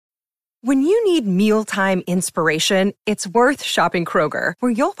When you need mealtime inspiration, it's worth shopping Kroger,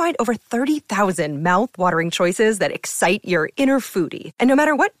 where you'll find over 30,000 mouth-watering choices that excite your inner foodie. And no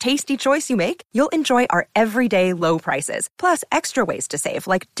matter what tasty choice you make, you'll enjoy our everyday low prices, plus extra ways to save,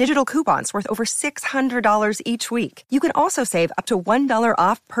 like digital coupons worth over $600 each week. You can also save up to $1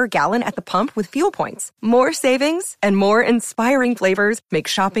 off per gallon at the pump with fuel points. More savings and more inspiring flavors make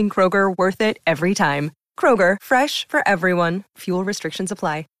shopping Kroger worth it every time. Kroger, fresh for everyone. Fuel restrictions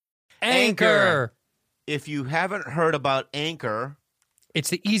apply. Anchor. If you haven't heard about Anchor,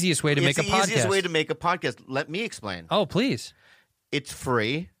 It's the easiest way to make a podcast. It's the easiest way to make a podcast. Let me explain. Oh, please. It's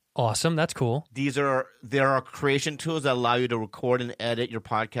free. Awesome. That's cool. There are creation tools that allow you to record and edit your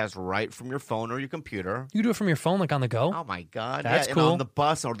podcast right from your phone or your computer. You do it from your phone, like on the go? Oh, my God. That's and cool. on the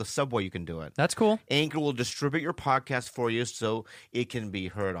bus or the subway, you can do it. That's cool. Anchor will distribute your podcast for you so it can be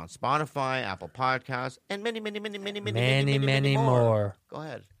heard on Spotify, Apple Podcasts, and many more. Go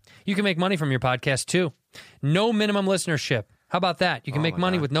ahead. You can make money from your podcast, too. No minimum listenership. How about that? You can make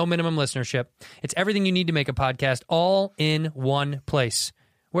money with no minimum listenership. It's everything you need to make a podcast all in one place.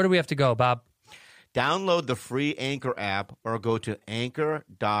 Where do we have to go, Bob? Download the free Anchor app or go to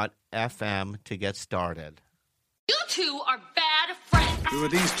anchor.fm to get started. You two are bad friends. Who are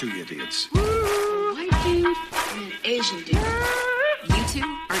these two idiots? A white dude and an Asian dude. You two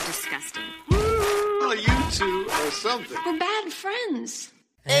are disgusting. Well, you two are something. We're bad friends.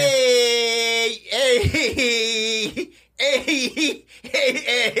 Hey!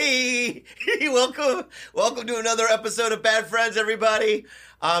 Welcome to another episode of Bad Friends, everybody.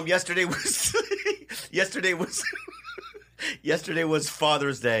 Yesterday was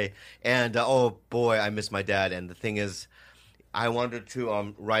Father's Day, and oh boy, I miss my dad. And the thing is, I wanted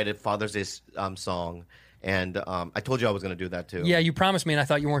to write a Father's Day song. And I told you I was going to do that too. Yeah, you promised me, and I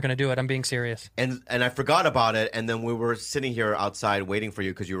thought you weren't going to do it. I'm being serious. And I forgot about it, and then we were sitting here outside waiting for you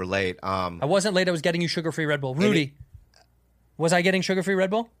because you were late. I wasn't late. I was getting you sugar-free Red Bull. Rudy, was I getting sugar-free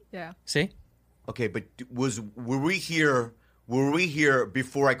Red Bull? Yeah. See? Okay, but were we here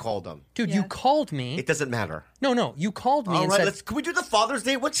before I called them? Dude, Yeah. you called me. It doesn't matter. No, you called me All and right, said... can we do the Father's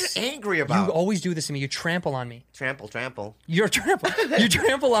Day? What you angry about? You always do this to me. You trample on me. Trample. You're trample. You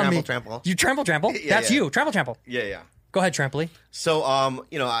trample on me. Trample. You trample. Yeah, That's yeah. you. Trample. Yeah. Go ahead, Trampley. So, while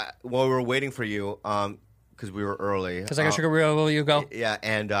we were waiting for you, because we were early. Because I got sugar Red Bull, you go. Yeah,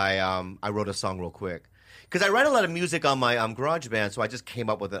 and I wrote a song real quick. Because I write a lot of music on my GarageBand, so I just came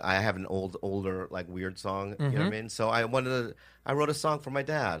up with it. I have an older, like, weird song, you know what I mean? So I wrote a song for my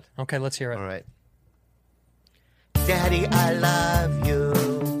dad. Okay, let's hear it. All right. Daddy, I love you.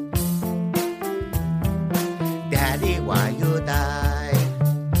 Daddy, why you die?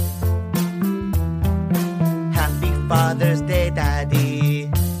 Happy Father's Day, Daddy.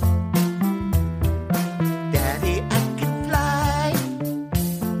 Daddy, I can fly.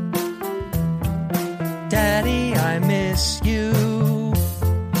 Daddy, I miss you.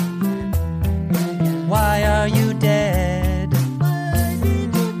 Why are you dead? Why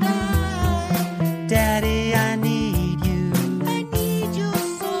did you die? Daddy, I need you. I need you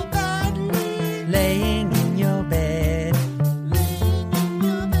so badly. Laying in your bed. Laying in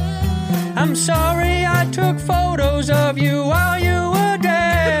your bed. I'm sorry I took photos of you while you were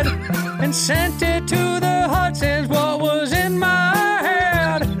dead and sent it to the Hudson's. What was in my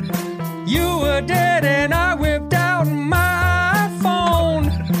head? You were dead and I whipped out my phone.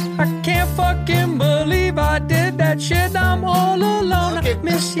 I can't fucking believe I did that shit. I'm all alone. Okay. I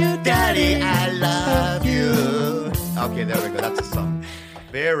miss you, Daddy, I love you. Okay, there we go. That's a song.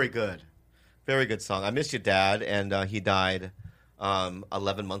 Very good. Very good song. I miss your dad, and he died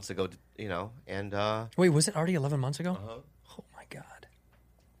 11 months ago, and Wait, was it already 11 months ago? Oh, my God.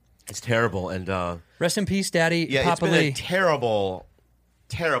 it's terrible. And Rest in peace, Daddy. yeah, Papa it's been Lee. a terrible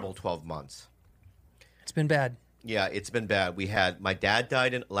 12 months. It's been bad. Yeah, it's been bad. My dad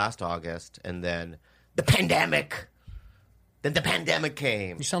died in last August, and then the pandemic. Then the pandemic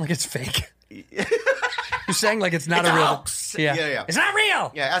came. You sound like it's fake. You're saying like it's not It's a a real... hoax. Yeah. It's not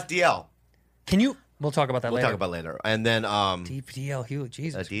real! Yeah, ask DL. Can you... We'll talk about that We'll later. talk about it later. And then DL Hugh,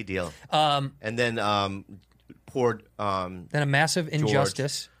 Jesus. DL. And then poured Then a massive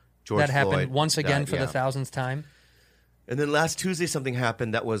injustice George that happened Floyd once again died, for the yeah. 1000th time. And then last Tuesday, something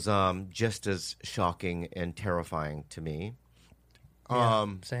happened that was just as shocking and terrifying to me. Yeah,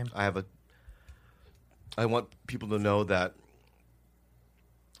 same. I want people to know that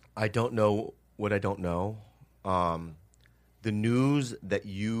I don't know what I don't know. The news that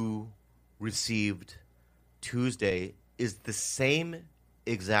you received Tuesday is the same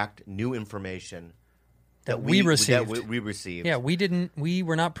exact new information that we received. That we received. Yeah, we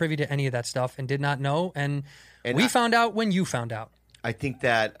were not privy to any of that stuff and did not know. And we found out when you found out. I think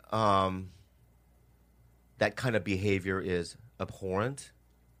that that kind of behavior is abhorrent.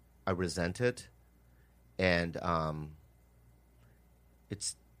 I resent it, and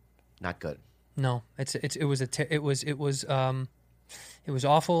it's not good. No, it was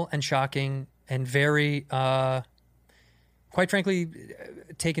awful and shocking and very, quite frankly,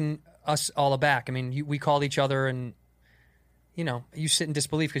 taken us all aback. I mean, we called each other, and you sit in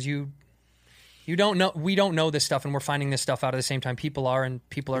disbelief because you don't know. We don't know this stuff, and we're finding this stuff out at the same time. People are, and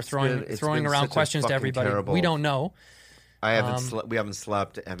people are throwing around questions to everybody. Terrible. We don't know. I haven't. We haven't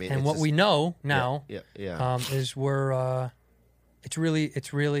slept. I mean, and what we know now, yeah. Is we're. It's really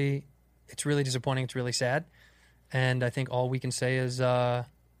disappointing. It's really sad, and I think all we can say is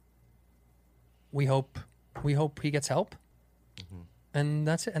we hope he gets help, and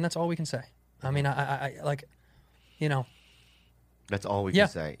that's it. And that's all we can say. I mean, I like, That's all we can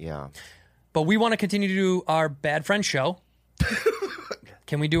say. Yeah. But we want to continue to do our Bad Friend show.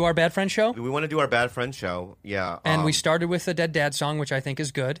 Can we do our Bad Friend show? We want to do our Bad Friend show. Yeah. And we started with the Dead Dad song, which I think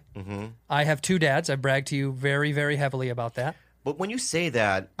is good. Mm-hmm. I have 2 dads. I bragged to you very, very heavily about that. But when you say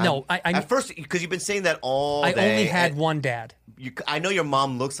that, no, I at first, because you've been saying that all day. I only had one dad. I know your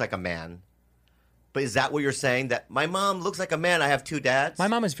mom looks like a man, but is that what you're saying? That my mom looks like a man? I have 2 dads. My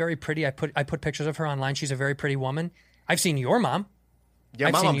mom is very pretty. I put pictures of her online. She's a very pretty woman. I've seen your mom. Yeah,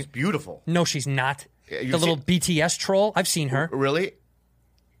 my mom's beautiful. No, she's not. The little BTS troll. I've seen her. Really?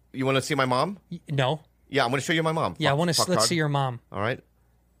 You want to see my mom? No. Yeah, I'm going to show you my mom. Yeah, let's see your mom. All right.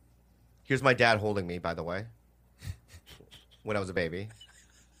 Here's my dad holding me, by the way. When I was a baby.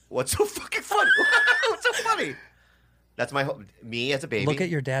 What's so fucking funny? What's so funny? That's me as a baby. Look at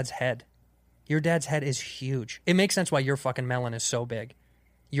your dad's head. Your dad's head is huge. It makes sense why your fucking melon is so big.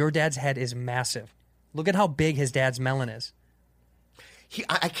 Your dad's head is massive. Look at how big his dad's melon is.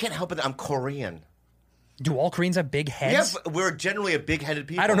 I can't help it. I'm Korean. Do all Koreans have big heads? Yeah, we're generally a big-headed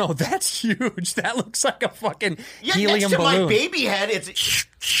people. I don't know. That's huge. That looks like a fucking helium next to balloon. My baby head, it's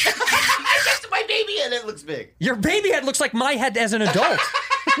next to my baby head, it looks big. Your baby head looks like my head as an adult.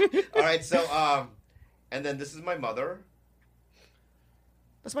 All right, so and then this is my mother.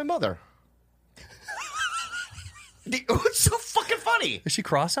 That's my mother. What's so fucking funny? Is she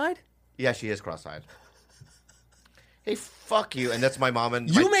cross-eyed? Yeah, she is cross-eyed. Hey, fuck you. And that's my mom and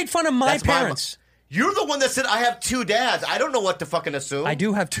you made fun of my parents. You're the one that said I have 2 dads. I don't know what to fucking assume. I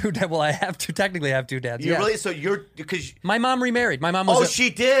do have 2 dads. Well, I have technically have 2 dads. You really? So you're because my mom remarried. My mom was. She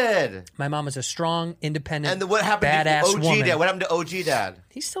did. My mom was a strong, independent, and what happened badass to OG woman. dad? What happened to OG dad?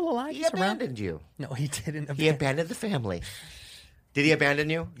 He's still alive. He abandoned you. No, he didn't. He abandoned the family. Did he abandon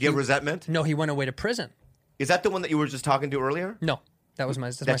you? Do you have resentment? No, he went away to prison. Is that the one that you were just talking to earlier? No. That was my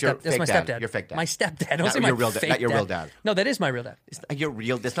That's my stepdad. Your fake dad. My stepdad. Not your real dad. Not your real dad. No, that is my real dad. It's not your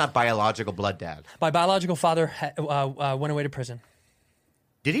real. It's not biological blood dad. My biological father went away to prison.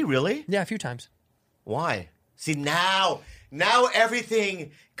 Did he really? Yeah, a few times. Why? See, now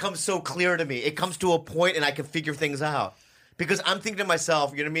everything comes so clear to me. It comes to a point, and I can figure things out. Because I'm thinking to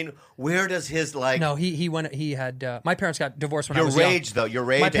myself, you know what I mean? Where does his No, he went. He had. My parents got divorced when I was young. Your rage, though. Your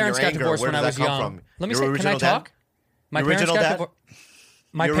rage. My parents and your got divorced anger, when I was young. From? Let me say. Can I talk? Dad? My parents got divorced.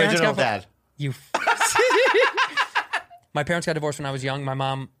 My your parents original got dad. You. My parents got divorced when I was young. My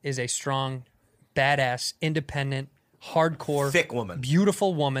mom is a strong, badass, independent, hardcore, thick woman,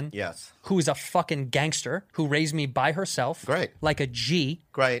 beautiful woman. Yes, who is a fucking gangster who raised me by herself. Great, like a G.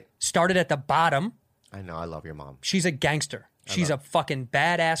 Great. Started at the bottom. I know. I love your mom. She's a gangster. She's a fucking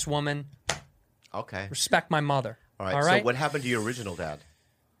badass woman. Okay. Respect my mother. All right. So what happened to your original dad?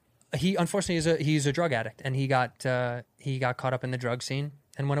 He unfortunately he's a drug addict, and he got caught up in the drug scene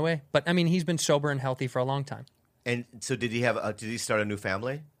and went away. But I mean, he's been sober and healthy for a long time. And so did he start a new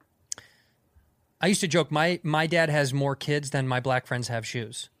family? I used to joke, my dad has more kids than my black friends have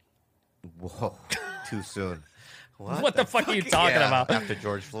shoes. Whoa, too soon. What the fuck are you talking about? After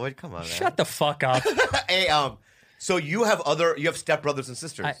George Floyd, come on, man. Shut the fuck up. Hey, so you have stepbrothers and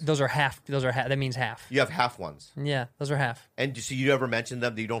sisters. Those are half. That means half. You have half ones. Yeah, those are half. And so you ever mention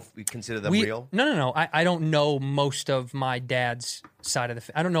them? You don't consider them real? No. I don't know most of my dad's side of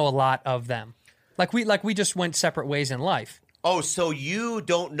the. I don't know a lot of them. Like we just went separate ways in life. Oh, so you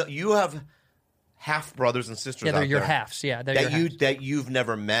don't know? You have half brothers and sisters. Yeah, they're out your there halves. Yeah, they're your halves. That you've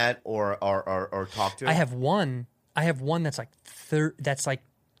never met or talked to. I have one that's like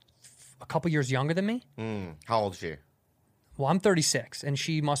a couple years younger than me. How old is she? Well, I'm 36, and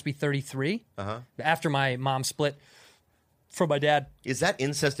she must be 33. After my mom split from my dad. Is that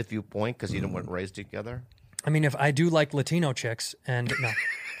incest if you point because you weren't raised together? I mean, if I do like Latino chicks, and no,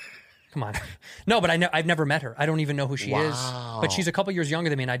 come on, no, but I've never met her. I don't even know who she is. But she's a couple years younger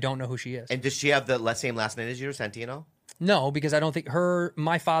than me, and I don't know who she is. And does she have the same last name as you, Santino? No, because I don't think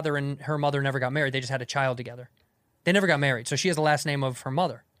my father and her mother never got married. They just had a child together. They never got married, so she has the last name of her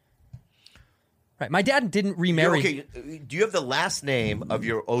mother. Right. My dad didn't remarry. Okay, do you have the last name of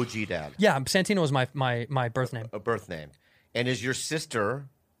your OG dad? Yeah, Santino was my birth name. A birth name. And is your sister...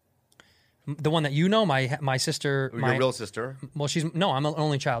 The one that you know, my sister... Your real sister? Well, I'm an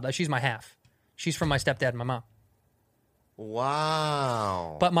only child. She's my half. She's from my stepdad and my mom.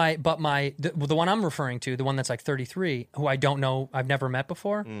 Wow. But the one I'm referring to, the one that's like 33, who I don't know, I've never met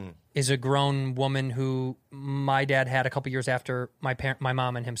before, is a grown woman who my dad had a couple years after my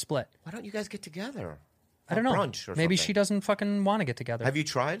mom and him split. Why don't you guys get together? I don't know. Brunch or Maybe something. she doesn't fucking want to get together. Have you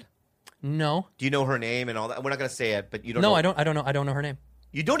tried? No. Do you know her name and all that? We're not going to say it, but you don't No, know. I don't know. I don't know her name.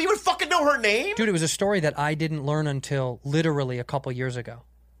 You don't even fucking know her name? Dude, it was a story that I didn't learn until literally a couple years ago.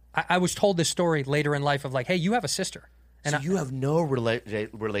 I was told this story later in life of like, hey, you have a sister. And so you have no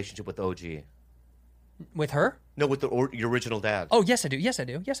relationship with OG? With her? No, with your original dad. Oh, yes, I do. Yes, I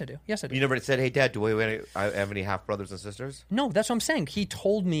do. You never said, hey, Dad, do I have any half brothers and sisters? No, that's what I'm saying. He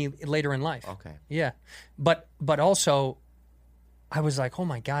told me later in life. Okay. Yeah. But also, I was like, oh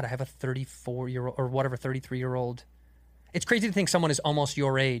my God, I have a 34-year-old or whatever, 33-year-old. It's crazy to think someone is almost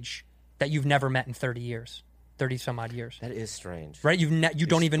your age that you've never met in 30 years. 30 some odd years. That is strange. Right? You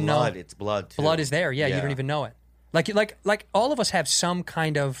don't even know. It's blood, too. Blood is there. Yeah, you don't even know it. Like all of us have some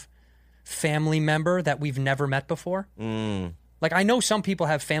kind of family member that we've never met before. Like I know some people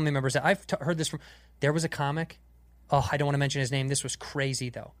have family members that I've heard this from. There was a comic. Oh, I don't want to mention his name. This was crazy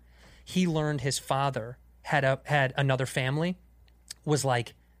though. He learned his father had another family, was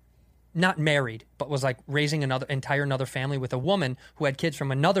like not married, but was like raising another family with a woman who had kids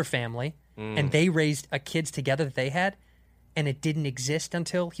from another family, and they raised kids together that they had. And it didn't exist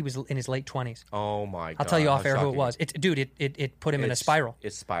until he was in his late 20s. Oh, my God. I'll tell you off air who it was. It put him in a spiral.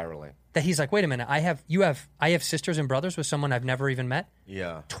 It's spiraling. That he's like, wait a minute, I have sisters and brothers with someone I've never even met?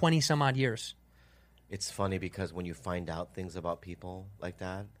 Yeah. 20 some odd years. It's funny because when you find out things about people like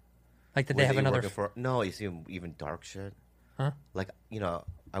that. Like that they have another... No, you see even dark shit. Huh? Like,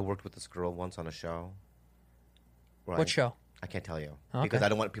 I worked with this girl once on a show. Right? What show? I can't tell you. Okay. Because I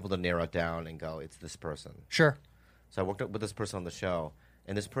don't want people to narrow it down and go, it's this person. Sure. So I worked with this person on the show,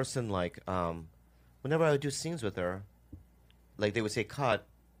 and this person, like, whenever I would do scenes with her, like, they would say cut,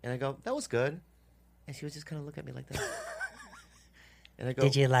 and I go, that was good. And she would just kind of look at me like that. And I go,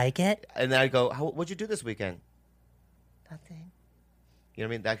 did you like it? And then I go, what'd you do this weekend? Nothing. You know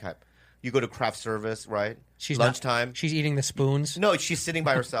what I mean? That type. You go to craft service, right? She's lunchtime. She's eating the spoons. No, she's sitting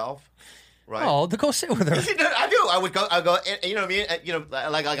by herself. Right? Oh, go sit with her. I do. I would go. You know what I mean? You know,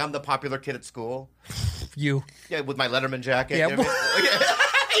 like I'm the popular kid at school. You. Yeah, with my Letterman jacket. Yeah. You know what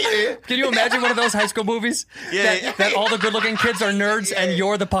I mean? Can you imagine one of those high school movies? That all the good-looking kids are nerds and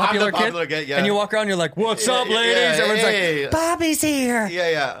you're the popular kid? Yeah. And you walk around, you're like, "What's up, ladies?" Everyone's like, "Bobby's here."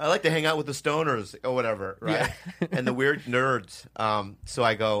 Yeah. I like to hang out with the stoners or whatever, right? Yeah. And the weird nerds. So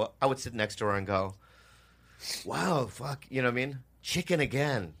I would sit next to her and go, "Wow, fuck," you know what I mean? Chicken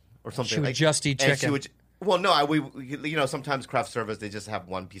again or something. She would just eat chicken. And she would. Well, no, sometimes craft service they just have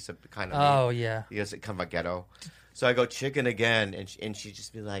one piece of kind of meat. Oh yeah. Yes, kind of a ghetto. So I go chicken again, and she'd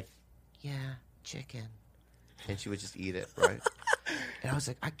just be like, "Yeah, chicken," and she would just eat it, right? And I was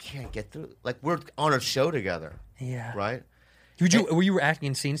like, I can't get through. Like we're on a show together. Yeah. Right. Were you acting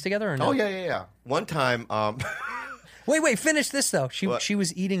in scenes together or no? Oh yeah. One time. Wait. Finish this though. She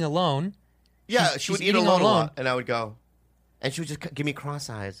was eating alone. Yeah, she would eat alone a lot, and I would go, and she would just give me cross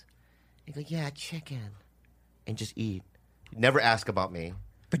eyes. And go, yeah, chicken. And just eat. Never ask about me.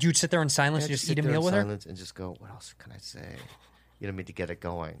 But you'd sit there in silence and just eat a meal with her? And just go, what else can I say? You know what I mean? To get it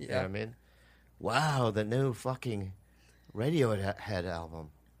going. Yeah. You know what I mean? Wow, the new fucking Radiohead album.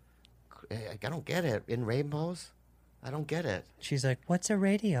 I don't get it. In rainbows? I don't get it. She's like, what's a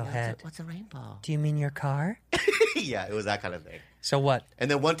Radiohead? What's a rainbow? Do you mean your car? Yeah, it was that kind of thing. So what? And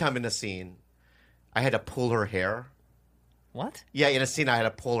then one time in a scene, I had to pull her hair. What? Yeah, in a scene I had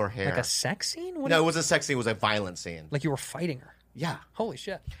to pull her hair. Like a sex scene? No, it was a sex scene. It was a violent scene. Like you were fighting her? Yeah. Holy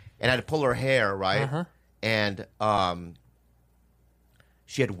shit. And I had to pull her hair, right? Uh-huh. And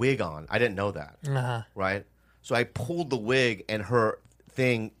she had wig on. I didn't know that, uh-huh. right? So I pulled the wig, and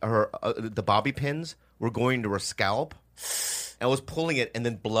the bobby pins were going to her scalp. And I was pulling it, and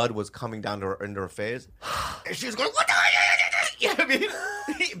then blood was coming down into her face. And she was going, what the hell? You know what I mean?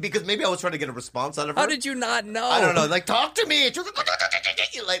 Because maybe I was trying to get a response out of her. How did you not know? I don't know. Like, talk to me. She was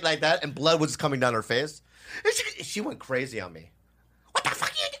like that, and blood was coming down her face. And she went crazy on me. What the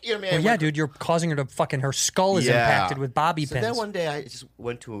fuck? You know what I mean? Well, yeah, dude, you're causing her to her skull is impacted with bobby pins. So then one day I just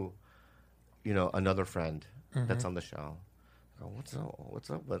went to, another friend that's on the show. I go, what's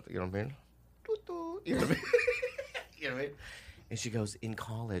up? But you know what I mean? You know what I mean? You know what I mean? And she goes, in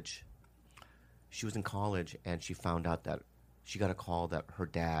college, she was in college, and she found out that she got a call that her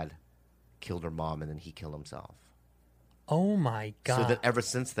dad killed her mom, and then he killed himself. Oh, my God. So that ever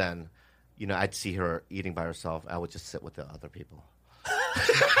since then, you know, I'd see her eating by herself. I would just sit with the other people.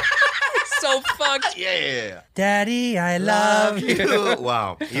 So fucked. Yeah. Daddy, I love you.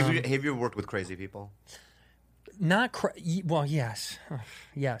 Wow. Have you worked with crazy people? Not well, yes.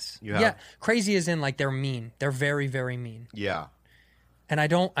 Yes. You have? Yeah. Crazy as in like they're mean. They're very, very mean. Yeah. And I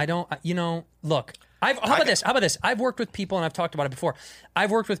don't, you know, look, how about this? I've worked with people, and I've talked about it before. I've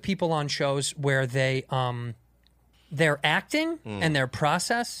worked with people on shows where their acting and their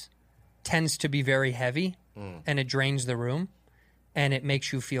process tends to be very heavy, and it drains the room, and it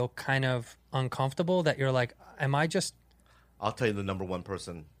makes you feel kind of uncomfortable that you're like, am I just... I'll tell you the number one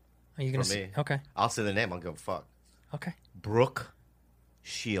person Are you going to for say? me. Okay. I'll say the name. I'll give a fuck. Okay. Brooke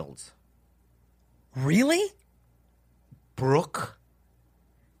Shields. Really? Brooke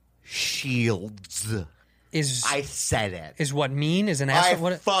Shields. I said it. Is what mean? Is an I asshole?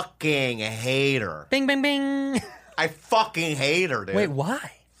 What? fucking hate her. Bing, bing, bing. I fucking hate her, dude. Wait,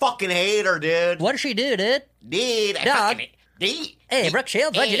 why? Fucking hate her, dude. What did she do, dude? Dude, I Dog. fucking... Dude. Hey, Brooke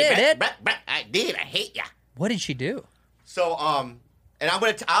Shields, what'd you do, dude? Dude, I hate ya. What did she do? So, and I'm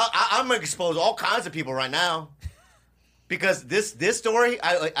gonna expose all kinds of people right now, because this story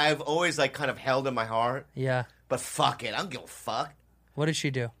I've always like kind of held in my heart. Yeah. But fuck it, I don't give a fuck. What did she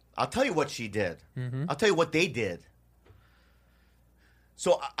do? I'll tell you what she did. Mm-hmm. I'll tell you what they did.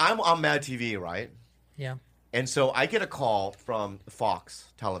 So I'm on Mad TV, right? Yeah. And so I get a call from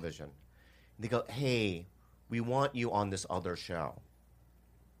Fox Television. They go, "Hey, we want you on this other show."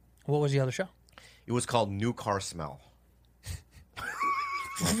 What was the other show? It was called New Car Smell.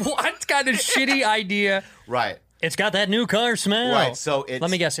 What kind of shitty idea? Right. It's got that new car smell. Right. So it's... Let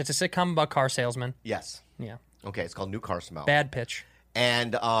me guess. It's a sitcom about car salesmen. Yes. Yeah. Okay. It's called New Car Smell. Bad pitch.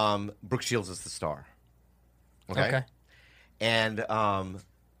 And Brooke Shields is the star. Okay. And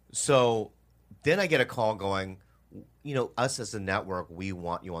so then I get a call going, you know, us as a network, we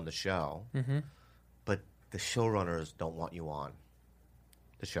want you on the show, but the showrunners don't want you on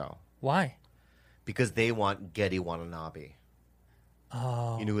the show. Why? Because they want Getty Watanabe.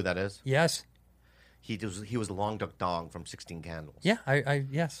 Oh. You know who that is? Yes. He was Long Duck Dong from 16 Candles. Yeah. I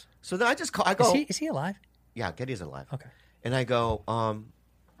yes. So then I just call. I go. Is he alive? Yeah, Getty's alive. Okay. And I go.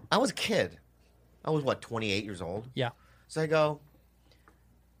 I was a kid. I was 28 years old. Yeah. So I go.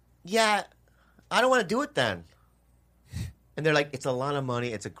 Yeah, I don't want to do it then. And they're like, it's a lot of money.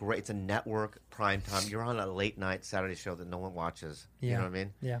 It's a network prime time. You're on a late night Saturday show that no one watches. Yeah. You know what I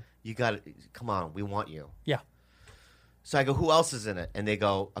mean? Yeah. You got to come on. We want you. Yeah. So I go, who else is in it? And they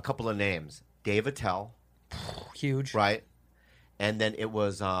go, a couple of names. Dave Attell. Huge. Right. And then it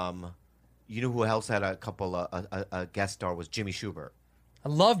was, you know who else had a couple, a guest star was Jimmy Schubert. I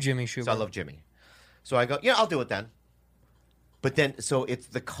love Jimmy Schubert. So I love Jimmy. So I go, yeah, I'll do it then. But then, so it's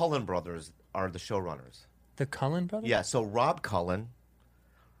the Cullen brothers are the showrunners. The Cullen brothers? Yeah, so Rob Cullen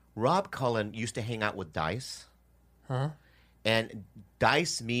used to hang out with Dice. Huh? And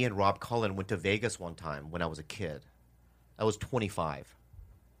Dice, me, and Rob Cullen went to Vegas one time when I was a kid. I was 25.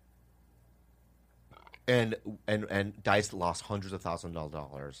 And Dice lost hundreds of thousands of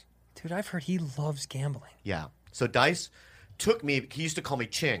dollars. Dude, I've heard he loves gambling. Yeah. So Dice took me, he used to call me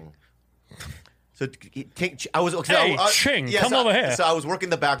Ching. So I was... Hey, Ching, come over here. So I was working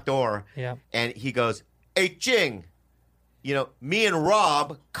the back door. Yeah. And he goes, hey, Ching, you know, me and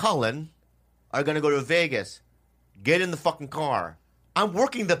Rob Cullen are going to go to Vegas. Get in the fucking car. I'm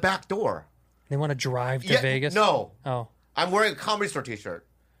working the back door. They want to drive to Vegas? No. Oh. I'm wearing a Comedy Store t-shirt.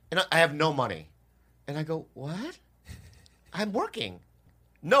 And I have no money. And I go, what? I'm working.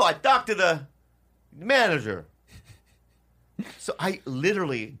 No, I talked to the manager. So I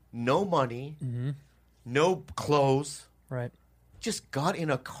literally, no money, no clothes. Right. Just got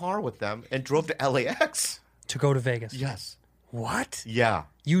in a car with them and drove to LAX. To go to Vegas? Yes. What? Yeah.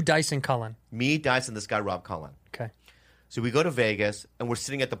 You, Dyson Cullen. Me, Dyson, this guy, Rob Cullen. Okay. So we go to Vegas, and we're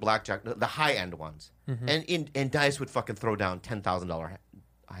sitting at the blackjack, the high-end ones. And Dice would fucking throw down $10,000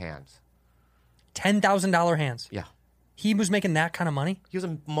 hands. $10,000 hands? Yeah. He was making that kind of money? He was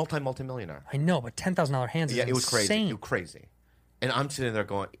a multi-millionaire. I know, but $10,000 hands is it was crazy. insane. It was crazy. And I'm sitting there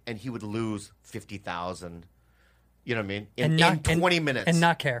going, and he would lose $50,000, you know what I mean? In 20 minutes. And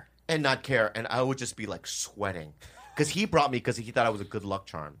not care. And not care. And I would just be like sweating. Because he brought me because he thought I was a good luck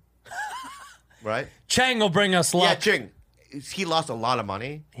charm. Right? Chang will bring us luck. Yeah, Ching. He lost a lot of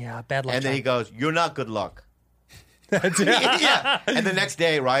money. Yeah, bad luck. And then he goes, you're not good luck. That's yeah. And the next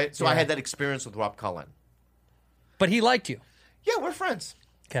day, right? So I Yeah. had that experience with Rob Cullen. But he liked you. Yeah, we're friends.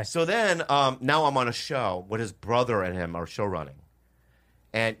 Okay. So then now I'm on a show with his brother and him are show running.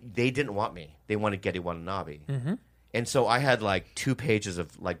 And they didn't want me. They wanted Getty Watanabe. Mm-hmm. And so I had like 2 pages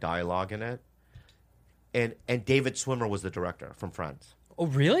of like dialogue in it. And David Swimmer was the director from Friends. Oh,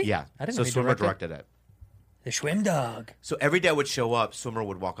 really? Yeah. I didn't so know he Swimmer directed it. The Schwim Dog. So every day I would show up, Swimmer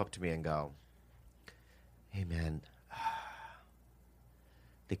would walk up to me and go, "Hey, man,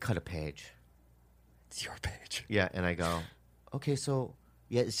 they cut a page." It's your page. Yeah, and I go, "Okay, so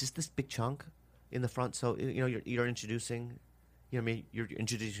yeah, it's just this big chunk in the front. So you're introducing, you know what I mean? You're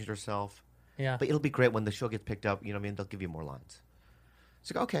introducing yourself. Yeah. But it'll be great when the show gets picked up. You know what I mean? They'll give you more lines."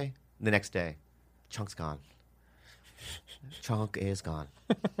 So I go, "Okay." The next day, chunk's gone. Chunk is gone.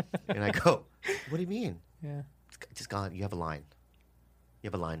 And I go, "What do you mean?" Yeah. It's just gone. You have a line. You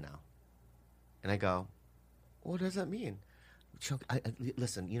have a line now. And I go, "What does that mean?" Chunk,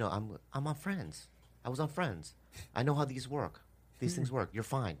 listen, I'm on Friends. I was on Friends. I know how these work. These things work. You're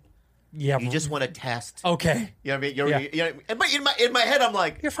fine. Yeah. You just want to test. Okay. You know what I mean? Yeah. In my head, I'm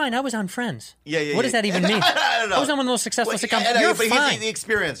like, You're fine. I was on Friends. Yeah. What does that even mean? I don't know. I was on one of the most successful sitcoms. But You're here's fine. the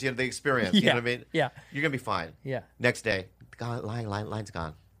experience. The experience. You know what I mean? Yeah. You're gonna be fine. Yeah. Next day, line's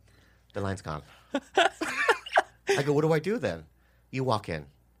gone. The line's gone. I go, "What do I do then?" You walk in.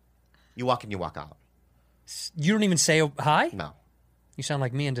 You walk in. You walk out. You don't even say hi? No. You sound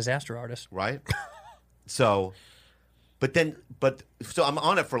like me in Disaster Artist. Right? So I'm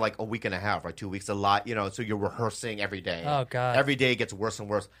on it for like a week and a half, right? 2 weeks, a lot, so you're rehearsing every day. Oh, God. Every day it gets worse and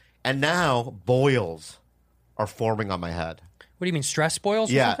worse. And now boils are forming on my head. What do you mean, stress boils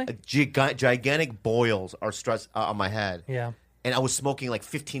or Yeah. something? Gigantic boils are stress on my head. Yeah. And I was smoking like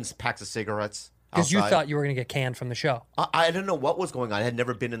 15 packs of cigarettes. Because you outside. thought you were going to get canned from the show. I didn't know what was going on. I had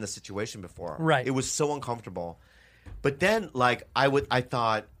never been in this situation before. Right. It was so uncomfortable. But then, like, I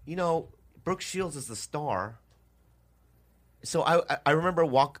thought, Brooke Shields is the star. So I remember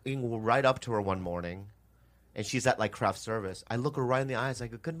walking right up to her one morning, and she's at, like, craft service. I look her right in the eyes. I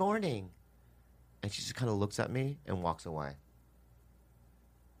go, "Good morning." And she just kind of looks at me and walks away.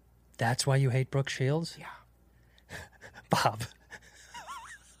 That's why you hate Brooke Shields? Yeah. Bob.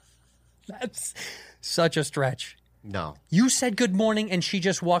 That's such a stretch. No. You said good morning, and she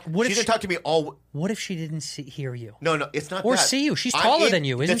just walked. What She if didn't talk to me all... What if she didn't hear you? No, it's not Or that. see you. She's I'm taller in- than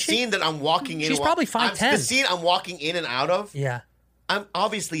you, isn't she? The scene that I'm walking in... She's probably 5'10". The scene I'm walking in and out of... Yeah. I'm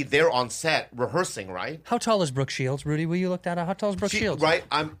obviously there on set rehearsing, right? How tall is Brooke Shields? Rudy, will you look that up? How tall is Brooke Shields? Right?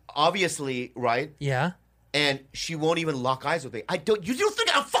 I'm obviously, right? Yeah. And she won't even lock eyes with me. You don't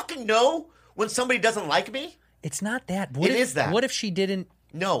think I fucking know when somebody doesn't like me? It's not that. It is that. What if she didn't?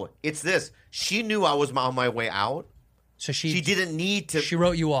 No, it's this. She knew I was on my way out. So She didn't need to... She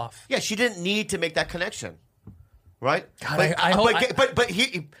wrote you off. Yeah, she didn't need to make that connection. Right? God, but, I hope...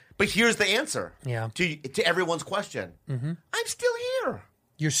 but here's the answer. Yeah. To everyone's question. Mm-hmm. I'm still here.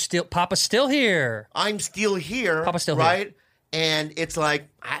 You're still... Papa's still here. I'm still here. Papa's still here. Right? And it's like,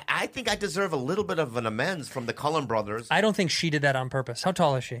 I think I deserve a little bit of an amends from the Cullen brothers. I don't think she did that on purpose. How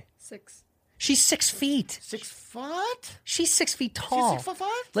tall is she? 6. She's 6 feet. 6 foot? She's 6 feet tall. She's 6 foot 5?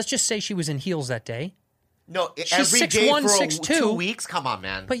 Let's just say she was in heels that day. No, She's every 6'1", day for 6'2". 2 weeks? Come on,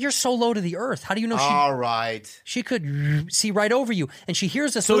 man. But you're so low to the earth. How do you know All right. she could see right over you? And she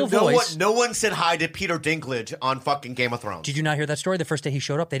hears this So little voice. no one said hi to Peter Dinklage on fucking Game of Thrones. Did you not hear that story? The first day he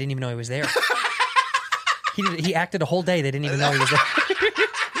showed up, they didn't even know he was there. He acted a whole day. They didn't even know he was there.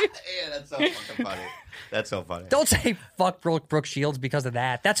 Yeah, that's so fucking funny. That's so funny. Don't say fuck Brooke Shields because of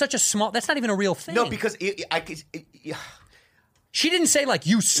that. That's such a small... That's not even a real thing. No, because she didn't say, like,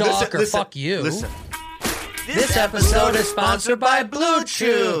 you suck or fuck you. Listen. This episode is sponsored by Blue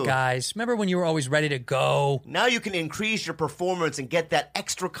Chew. Guys, remember when you were always ready to go? Now you can increase your performance and get that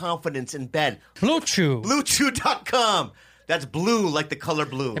extra confidence in bed. Blue Chew. BlueChew.com. That's blue like the color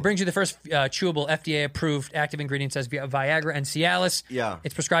blue. It brings you the first chewable FDA-approved active ingredient, says Viagra and Cialis. Yeah.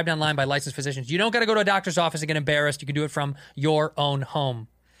 It's prescribed online by licensed physicians. You don't got to go to a doctor's office and get embarrassed. You can do it from your own home.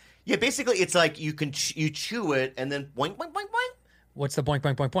 Yeah, basically it's like you chew it and then boink, boink, boink, boink. What's the boink,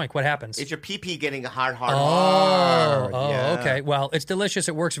 boink, boink, boink? What happens? It's your pee-pee getting hard. Oh, Yeah. okay. Well, it's delicious.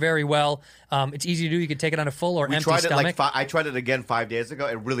 It works very well. It's easy to do. You can take it on a full or empty Tried stomach. I tried it again 5 days ago.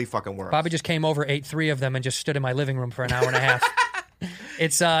 It really fucking works. Bobby just came over, ate 3 of them, and just stood in my living room for an hour and a half.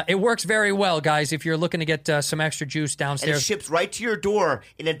 It works very well, guys. If you're looking to get some extra juice and downstairs, it ships right to your door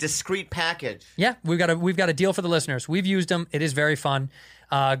in a discreet package. yeah, we've got a deal for the listeners. We've used them. It is very fun.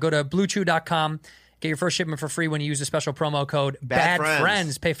 Go to BlueChew.com. Get your first shipment for free when you use the special promo code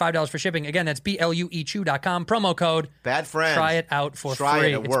BADFRIENDS. Pay $5 for shipping. Again, that's BLUEChew.com. Promo code Bad Friends. Try it out for Try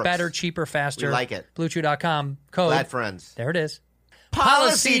free. it It's works. better, cheaper, faster. We like it. BlueChew.com. Code. Bad Friends. There it is.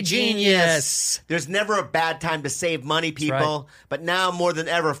 Policy Genius. There's never a bad time to save money, people. right. But now more than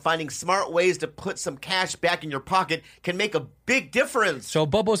ever, finding smart ways to put some cash back in your pocket can make a big difference. So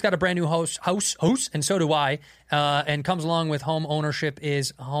Bobo's got a brand new house, and so do I. And comes along with home ownership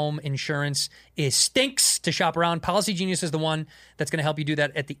is home insurance. Is stinks to shop around. Policy Genius is the one that's going to help you do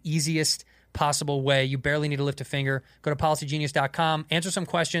that at the easiest possible way. You barely need to lift a finger. Go to policygenius.com, answer some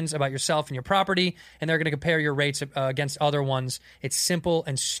questions about yourself and your property, and they're going to compare your rates against other ones. It's simple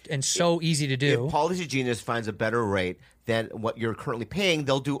and so easy to do. If Policy Genius finds a better rate than what you're currently paying,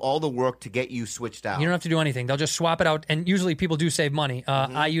 they'll do all the work to get you switched out. You don't have to do anything. They'll just swap it out. And usually people do save money.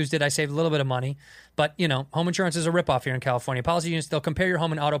 I used it. I saved a little bit of money. But, home insurance is a ripoff here in California. Policy Genius, they'll compare your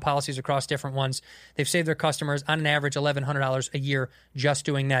home and auto policies across different ones. They've saved their customers on an average $1,100 a year just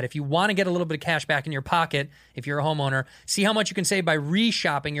doing that. If you want to get a little bit of cash back in your pocket, if you're a homeowner, see how much you can save by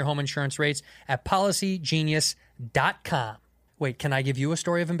reshopping your home insurance rates at policygenius.com. Wait, can I give you a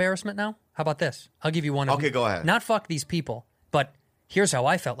story of embarrassment now? How about this? I'll give you one. Okay, go ahead. Not fuck these people, but here's how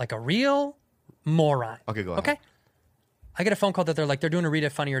I felt like a real moron. Okay, go ahead. Okay? I get a phone call that they're doing a Read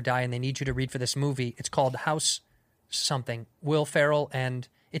It Funny or Die, and they need you to read for this movie. It's called House something. Will Ferrell, and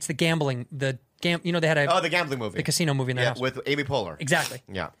it's the gambling, they had the gambling movie. the casino movie in their Yeah, house. with Amy Poehler. Exactly.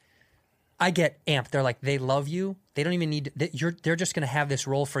 Yeah. I get amped. They're like, they love you. They don't even need, they're just going to have this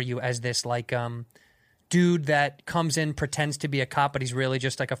role for you as this, dude that comes in, pretends to be a cop, but he's really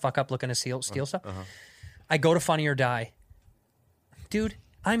just like a fuck up looking to steal stuff. I go to Funny or Die. Dude,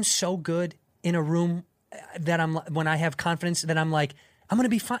 I'm so good in a room that when I have confidence that I'm like, I'm going to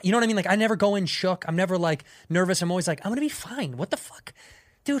be fine. You know what I mean? Like, I never go in shook. I'm never like nervous. I'm always like, I'm going to be fine. What the fuck?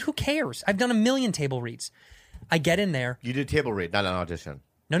 Dude, who cares? I've done 1 million table reads. I get in there. You did table read, not an audition.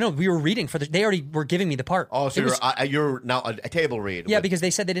 No, we were reading they already were giving me the part. Oh, so you're now a table read. Yeah, because they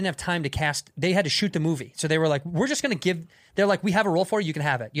said they didn't have time to cast. They had to shoot the movie. So they were like, we're just going to give. They're like, we have a role for you. You can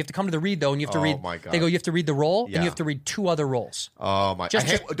have it. You have to come to the read, though, and you have to read. Oh, my God. They go, you have to read the role, and Yeah. you have to read 2 other roles. Oh, my.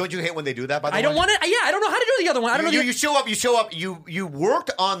 Don't you hate when they do that, by the way? I don't want it. Yeah, I don't know how to do the other one. I don't know. You show up. You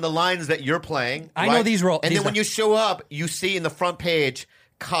worked on the lines that you're playing. I right? know these roles. And then when you show up, you see in the front page,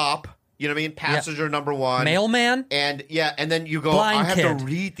 cop. You know what I mean? Passenger number 1. Mailman. And then you go, Blind I have kid. to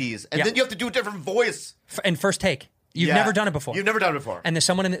read these. And Yeah. then you have to do a different voice. And first take. You've Yeah. never done it before. You've never done it before. And there's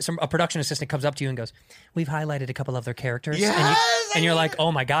a production assistant comes up to you and goes, "We've highlighted a couple of their characters." Yes, and you're like,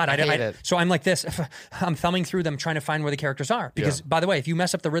 "Oh my God, I hate it. So I'm like this. I'm thumbing through them trying to find where the characters are. Because, by the way, if you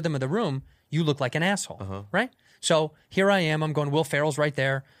mess up the rhythm of the room, you look like an asshole, right? So here I am. I'm going, Will Ferrell's right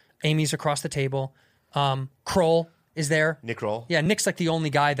there. Amy's across the table. Kroll is there. Nick Kroll? Yeah, Nick's like the only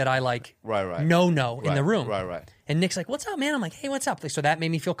guy that I like Right. in the room. Right. And Nick's like, "What's up, man?" I'm like, "Hey, what's up?" So that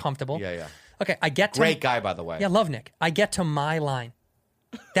made me feel comfortable. Yeah. Okay, I get to... Great guy, by the way. Yeah, love Nick. I get to my line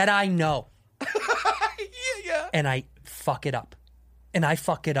that I know. Yeah. And I fuck it up. And I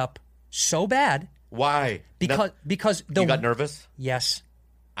fuck it up so bad. Why? Because You got nervous? Yes.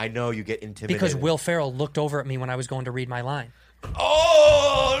 I know you get intimidated. Because Will Ferrell looked over at me when I was going to read my line.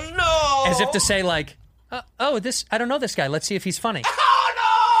 Oh, no! As if to say, like, I don't know this guy. Let's see if he's funny.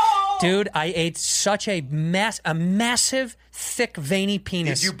 Oh, no! Dude, I ate such a massive, thick, veiny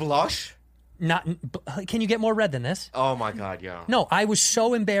penis. Did you blush? Can you get more red than this? Oh, my God, yeah. No, I was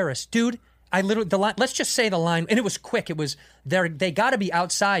so embarrassed. Dude, the line, let's just say the line, and it was quick. It was, they got to be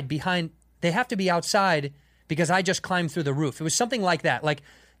outside they have to be outside because I just climbed through the roof. It was something like that. Like,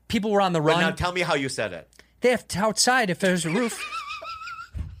 people were on the But run. now tell me how you said it. They have to outside if there's a roof.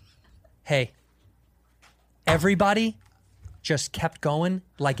 Hey, everybody just kept going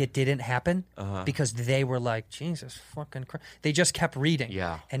like it didn't happen because they were like, Jesus fucking Christ. They just kept reading.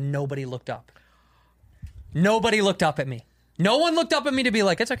 Yeah. And nobody looked up. Nobody looked up at me. No one looked up at me to be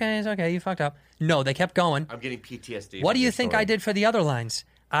like, it's okay, you fucked up. No, they kept going. I'm getting PTSD. What do you think I did for the other lines?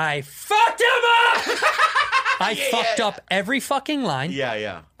 I fucked him up! I fucked up every fucking line.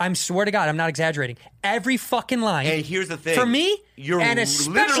 Yeah. I swear to God, I'm not exaggerating. Every fucking line. And here's the thing. For me, You're and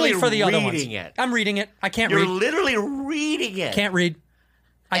especially literally for the other ones. reading it. I'm reading it. I can't You're read. literally reading it. Can't read.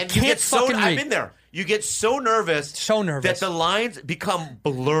 I And you can't get so, fucking read. I've been there. You get so nervous. So nervous. That the lines become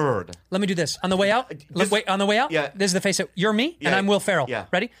blurred. Let me do this. On the way out? Wait, on the way out? Yeah. This is the face. You're me, and Yeah. I'm Will Ferrell. Yeah.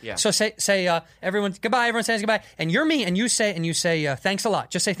 Ready? Yeah. So say everyone, goodbye. Everyone says goodbye. And you're me, and you say, thanks a lot.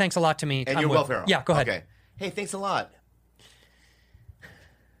 Just say thanks a lot to me. And I'm you're Will Ferrell. Yeah, go ahead. Okay. Hey, thanks a lot.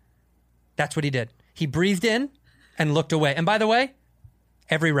 That's what he did. He breathed in and looked away. And by the way,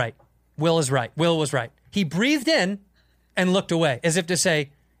 every right. Will is right. Will was right. He breathed in and looked away, as if to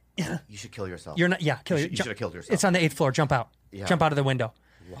say, You should kill yourself. you're not, yeah, kill You you. should have killed yourself. It's on the 8th floor. Jump out. Yeah. Jump out of the window.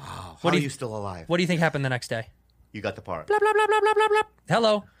 Wow. What How do are you- you still alive? What do you think happened the next day? You got the part. Blah, blah, blah, blah, blah, blah, blah.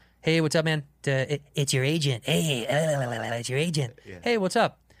 Hello. Hey, what's up, man? It's your agent. Hey, it's your agent. Yeah. Hey, what's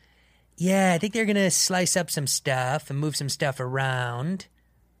up? Yeah, I think they're going to slice up some stuff and move some stuff around.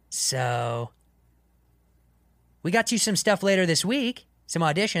 So, we got you some stuff later this week, some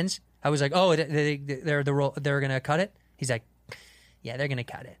auditions. I was like, oh, they're going to cut it? He's like, yeah, they're going to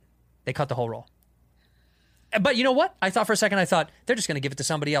cut it. They cut the whole role. But you know what? I thought for a second, they're just going to give it to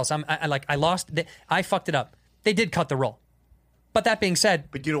somebody else. I fucked it up. They did cut the role. But that being said...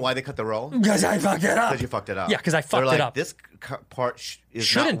 But do you know why they cut the role? Because I fucked it up. Because you fucked it up. Yeah, because I fucked They're it like, up. This part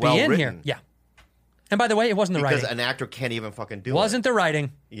shouldn't not well be in written. here. Yeah. And by the way, it wasn't the Because writing. an actor can't even fucking do Wasn't the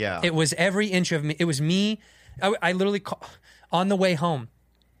writing. Yeah. It was every inch of me. It was me. I literally, on the way home,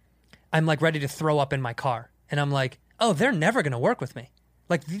 I'm like ready to throw up in my car. And I'm like, oh, they're never going to work with me.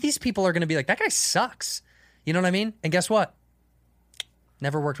 Like, these people are going to be like, that guy sucks. You know what I mean? And guess what?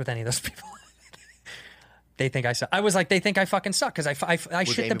 Never worked with any of those people. They think I suck. I was like, they think I fucking suck because I Was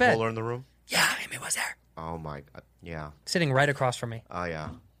shit Amy the bed. Poehler in the room? Yeah, Amy was there. Oh, my God. Yeah. Sitting right across from me. Oh, yeah.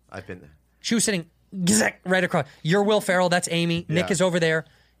 I've been... She was sitting right across. You're Will Ferrell. That's Amy. Nick Yeah. is over there.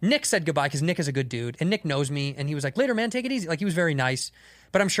 Nick said goodbye because Nick is a good dude. And Nick knows me. And he was like, later, man, take it easy. Like, he was very nice.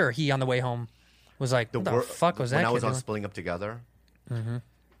 But I'm sure he, on the way home, was like, what the fuck was that When I kid was on doing? Splitting Up Together...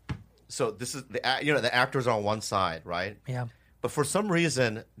 So this is... the actors are on one side, right? Yeah. But for some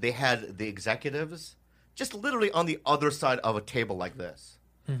reason, they had the executives just literally on the other side of a table like this.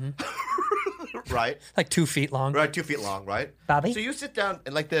 Right? Like 2 feet long. Right, 2 feet long, right? Bobby? So you sit down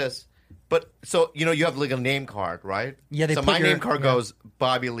and like this, but so you know you have like a name card, right? Yeah, they so put my your- name card yeah. goes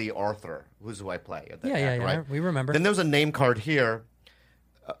Bobby Lee Arthur, who's who I play. Yeah, Right? we remember. Then there's a name card here,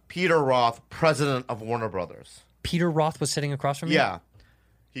 Peter Roth, president of Warner Brothers. Peter Roth was sitting across from you? Yeah,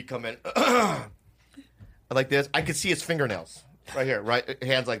 he'd come in like this. I could see his fingernails right here, right,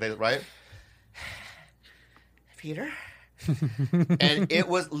 hands like this, right? Peter. And it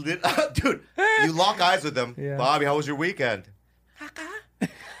was dude, you lock eyes with them. Yeah. Bobby, how was your weekend?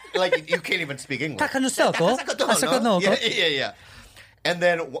 Like you can't even speak English. Kakanuselko. Yeah. And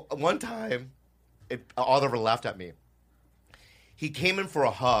then one time, Oliver laughed at me. He came in for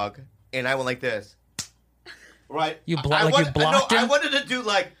a hug, and I went like this. Right? You blocked him? I wanted to do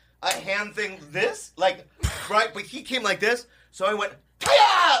like a hand thing, this, like, right? But he came like this, so I went,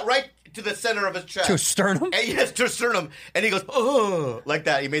 Hi-ya! Right to the center of his chest. To sternum? And yes, to sternum. And he goes, oh, like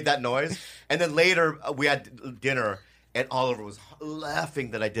that. He made that noise. And then later, we had dinner, and Oliver was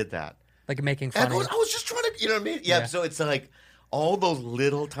laughing that I did that. Like making fun And of I you. was just trying to, you know what I mean? Yeah, so it's like all those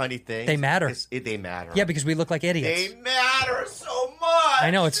little tiny things. They matter. They matter. Yeah, because we look like idiots. They matter so much.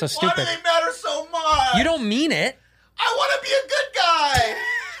 I know, it's so Why do stupid. they matter so much? You don't mean it. I want to be a good guy.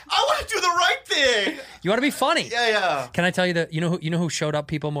 I want to do the right thing. You want to be funny. Yeah. Can I tell you that you know who showed up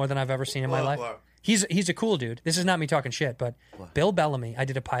people more than I've ever seen in my life? What? He's a cool dude. This is not me talking shit, but Bill Bellamy. I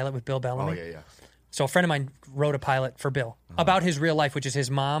did a pilot with Bill Bellamy. Oh, yeah. So a friend of mine wrote a pilot for Bill about his real life, which is his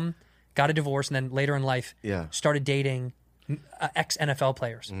mom got a divorce and then later in life started dating ex-NFL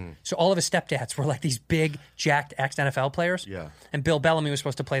players. So all of his stepdads were like these big, jacked ex-NFL players. Yeah. And Bill Bellamy was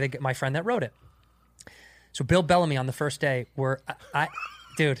supposed to play my friend that wrote it. So Bill Bellamy on the first day,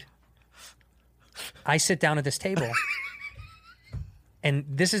 dude, I sit down at this table, and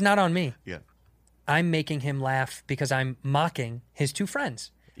this is not on me. Yeah. I'm making him laugh because I'm mocking his two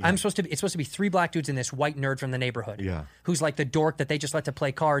friends. Yeah. It's supposed to be three black dudes and this white nerd from the neighborhood. Yeah. Who's like the dork that they just let to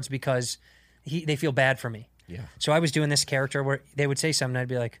play cards because they feel bad for me. Yeah. So I was doing this character where they would say something, and I'd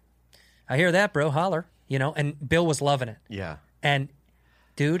be like, I hear that, bro, holler. You know, and Bill was loving it. Yeah. And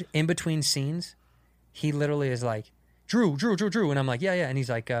dude, in between scenes, he literally is like, Drew. And I'm like, yeah. And he's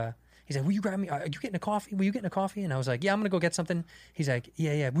like, will you grab me? Are you getting a coffee? Will you get a coffee? And I was like, yeah, I'm going to go get something. He's like,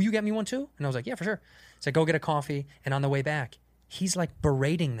 yeah. Will you get me one too? And I was like, yeah, for sure. So I go get a coffee. And on the way back, he's like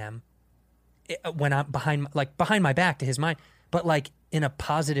berating them when I'm behind my back to his mind, but like in a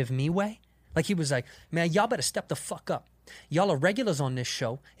positive me way. Like he was like, man, y'all better step the fuck up. Y'all are regulars on this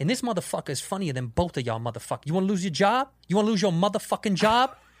show, and this motherfucker is funnier than both of y'all motherfuckers. You want to lose your job? You want to lose your motherfucking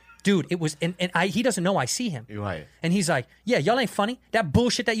job? Dude, it was, and he doesn't know I see him. Right. And he's like, yeah, y'all ain't funny. That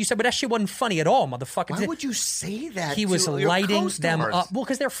bullshit that you said, but that shit wasn't funny at all, motherfucker. Why would you say that? He was to your lighting them co-stars? up. Well,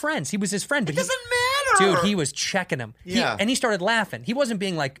 because they're friends. He was his friend. But It doesn't matter. Dude, he was checking him. Yeah. And he started laughing. He wasn't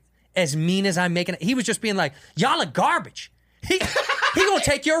being like as mean as I'm making it. He was just being like, y'all are garbage. He gonna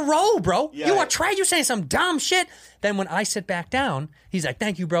take your role, bro. Yeah. You are trying. You saying some dumb shit. Then when I sit back down, he's like,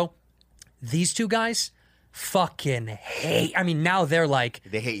 thank you, bro. These two guys fucking hate. I mean, now they're like,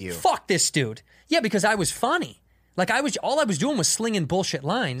 They hate you. Fuck this dude. Yeah, because I was funny. Like all I was doing was slinging bullshit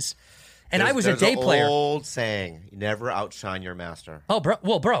lines, and I was a day player. Old saying: "You never outshine your master." Oh, bro.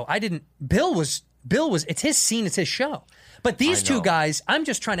 Well, bro, I didn't. Bill was it's his scene, it's his show. But these I two know. guys, I'm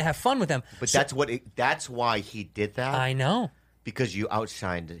just trying to have fun with them. But that's why he did that. I know. Because you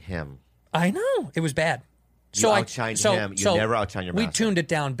outshined him. I know. It was bad. You outshined him. You never outshine your We master. tuned it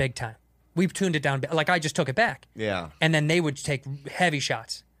down big time. We've tuned it down. Like, I just took it back. Yeah. And then they would take heavy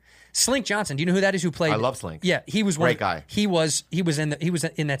shots. Slink Johnson, do you know who that is? Who played? I love Slink. Yeah, he was Great guy. He was in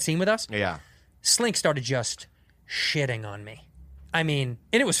that scene with us. Yeah. Slink started just shitting on me. I mean,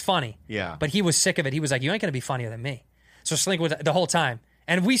 and it was funny. Yeah. But he was sick of it. He was like, "You ain't gonna be funnier than me." So Slink was the whole time,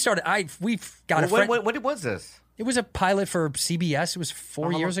 and we've got a friend. When was this? It was a pilot for CBS. It was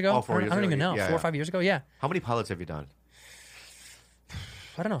 4 years ago. Oh, 4 years I don't ago. even know. Yeah, 4 or yeah. 5 years ago. Yeah. How many pilots have you done?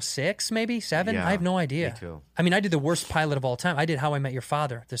 I don't know, 6 maybe 7. Yeah, I have no idea. me too. I mean, I did the worst pilot of all time. I did How I Met Your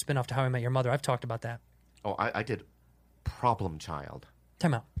Father, the spinoff to How I Met Your Mother. I've talked about that. Oh, I did Problem Child.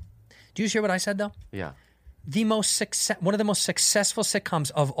 Time out. Do you hear what I said though? Yeah. One of the most successful sitcoms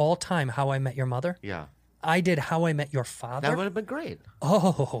of all time, How I Met Your Mother. Yeah. I did How I Met Your Father. That would have been great.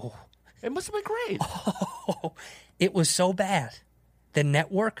 Oh, It must have been great. it was so bad. The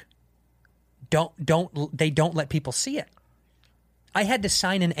network don't let people see it. I had to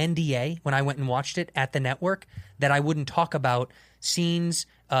sign an NDA when I went and watched it at the network that I wouldn't talk about scenes,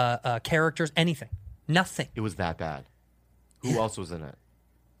 characters, anything. Nothing. It was that bad. Who else was in it?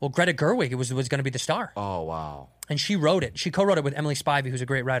 Well, Greta Gerwig was going to be the star. Oh, wow. And she wrote it. She co-wrote it with Emily Spivey, who's a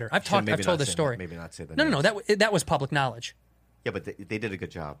great writer. I've told this story. Maybe not say the No, names. that was public knowledge. Yeah, but they did a good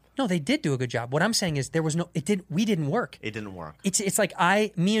job. No, they did do a good job. What I'm saying is we didn't work. It didn't work. It's like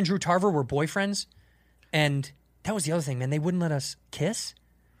me and Drew Tarver were boyfriends, and that was the other thing, man. They wouldn't let us kiss.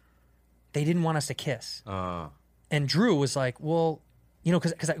 They didn't want us to kiss. And Drew was like, well, you know,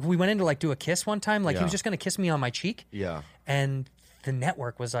 because we went in to like do a kiss one time. Like he was just going to kiss me on my cheek. Yeah. And the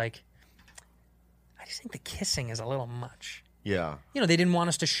network was like, I just think the kissing is a little much. Yeah. You know, they didn't want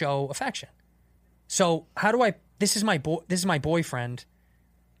us to show affection. So how do I? This is my boyfriend.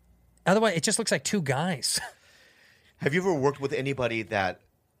 Otherwise, it just looks like two guys. Have you ever worked with anybody that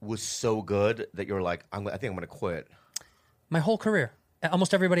was so good that you're like, I think I'm going to quit? My whole career,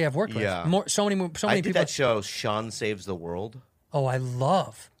 almost everybody I've worked with. Yeah. So many I did people. that show, Sean Saves the World. Oh, I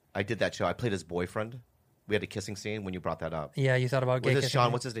love. I did that show. I played his boyfriend. We had a kissing scene when you brought that up. Yeah, you thought about gay What's his kissing.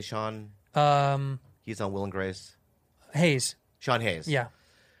 Sean? What's his name? Sean. He's on Will and Grace. Hayes. Sean Hayes. Yeah.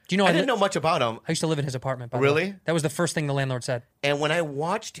 Do you know I didn't know much about him. I used to live in his apartment. By the way. Really? That was the first thing the landlord said. And when I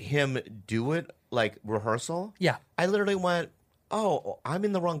watched him do it, like rehearsal, Yeah. I literally went, oh, I'm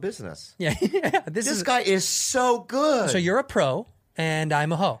in the wrong business. Yeah. This guy is so good. So you're a pro, and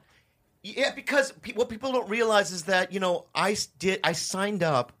I'm a hoe. Yeah, because what people don't realize is that, you know, I signed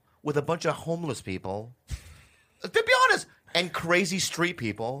up with a bunch of homeless people, to be honest, and crazy street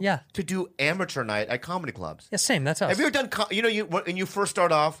people to do amateur night at comedy clubs. Yeah, same. That's us. Have you ever done, when you first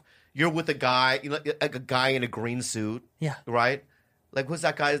start off, you're with a guy, like a guy in a green suit. Yeah. Right? Like, who's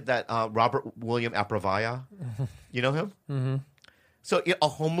that guy, that Robert William Aprovaya? You know him? Mm-hmm. So a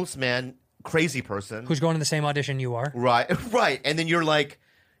homeless man, crazy person. Who's going to the same audition you are. Right, right. And then you're like,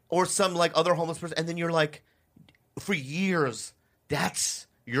 or some like other homeless person, and then you're like, for years, that's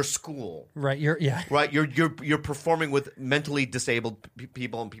your school. Right, Right, you're performing with mentally disabled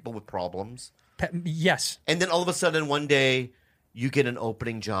people and people with problems. Yes. And then all of a sudden one day you get an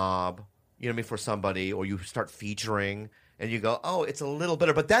opening job, you know what I mean, for somebody, or you start featuring and you go, "Oh, it's a little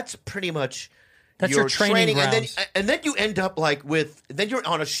better," but that's pretty much That's your training grounds. and then you end up like then you're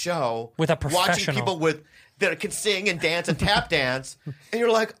on a show With a watching professional. people that can sing and dance and tap dance, and you're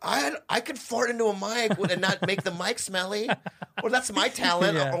like, I could fart into a mic and not make the mic smelly, or that's my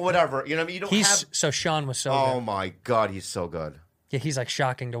talent, Yeah. or whatever. You know what I mean? You don't have. So Sean was so Oh good. my God, he's so good. Yeah, he's like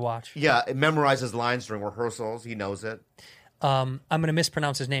shocking to watch. Yeah, it memorizes lines during rehearsals. He knows it. I'm going to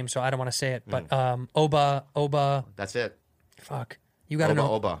mispronounce his name, so I don't want to say it, but Oba. That's it. Fuck. You got to know.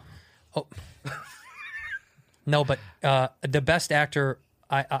 Oba. No, but the best actor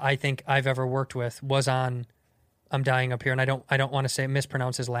I think I've ever worked with was on I'm Dying Up Here, and I don't want to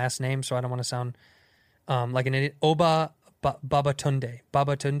mispronounce his last name, so I don't want to sound like an idiot. Oba Babatunde.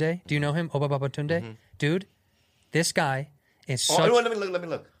 Babatunde. Do you know him? Oba Babatunde? Mm-hmm. Dude, this guy is such... let me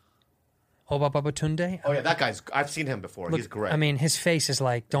look. Oba Babatunde? Oh yeah, that guy's. I've seen him before. He's great. I mean, his face is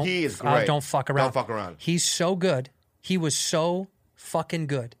like, He is great. Don't fuck around. Don't fuck around. He's so good. He was so fucking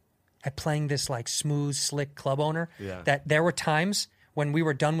good at playing this like smooth, slick club owner that there were times when we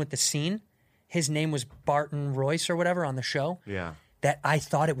were done with the scene, his name was Barton Royce or whatever on the show. Yeah. That I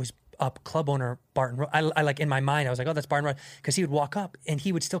thought it was club owner Barton Royce. I like in my mind, I was like, oh, that's Barton Royce. Because he would walk up and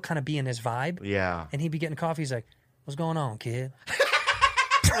he would still kind of be in his vibe. Yeah. And he'd be getting coffee. He's like, what's going on, kid?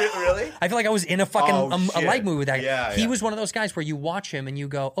 Really? I feel like I was in a fucking a shit. light movie with that guy. Yeah, He yeah. was one of those guys where you watch him and you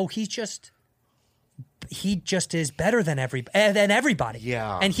go, oh, he's just he just is better than everybody.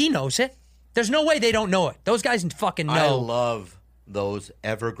 Yeah. And he knows it. There's no way they don't know it. Those guys fucking know. I love those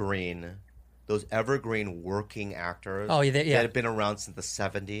evergreen working actors that have been around since the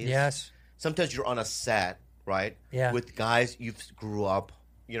 70s. Yes. Sometimes you're on a set, right? Yeah. With guys you grew up,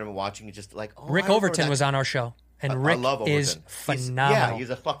 watching, just like, Rick Overton was on our show. And Rick I love Overton. is phenomenal. He's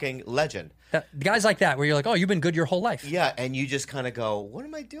a fucking legend. Guys like that, where you're like, oh, you've been good your whole life. Yeah, and you just kind of go, what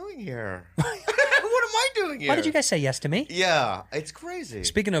am I doing here? What am I doing here? Why did you guys say yes to me? Yeah, it's crazy.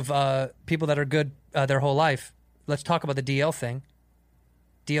 Speaking of people that are good their whole life, let's talk about the DL thing.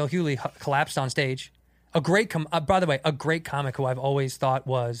 DL Hewley collapsed on stage. By the way, a great comic who I've always thought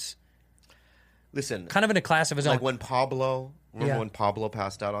was kind of in a class of his own. Like when Pablo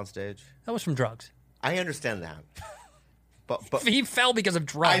passed out on stage? That was from drugs. I understand that. But he fell because of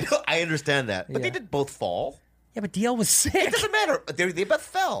drugs. I understand that. But they did both fall. Yeah, but DL was sick. It doesn't matter. They both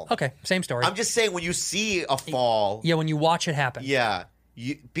fell. Okay, same story. I'm just saying when you see a fall. Yeah, when you watch it happen. Yeah,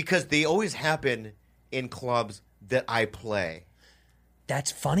 because they always happen in clubs that I play. That's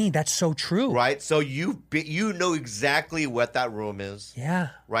funny. That's so true. Right? So you know exactly what that room is. Yeah.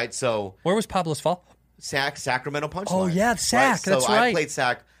 Right? So where was Pablo's fall? Sacramento Punchline. Oh, yeah, Sac. Right? That's so right. I played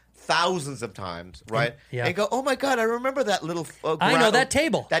Sac thousands of times, right? And go, oh my God, I remember that little. I know that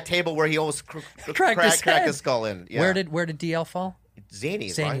table. That table where he almost cracked his skull in. Yeah. Where did DL fall?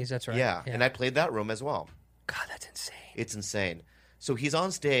 Zanies, right? That's right. Yeah, and I played that room as well. God, that's insane. It's insane. So he's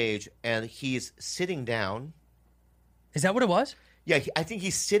on stage and he's sitting down. Is that what it was? Yeah, I think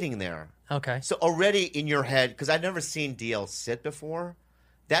he's sitting there. Okay. So already in your head, because I've never seen DL sit before,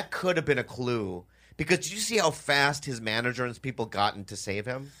 that could have been a clue. Because did you see how fast his manager and his people gotten to save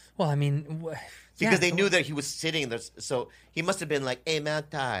him? Well, I mean, because they knew that he was sitting there, so he must have been like, "Hey, man, I'm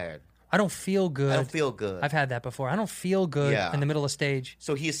tired. I don't feel good. I don't feel good." I've had that before. I don't feel good in the middle of stage.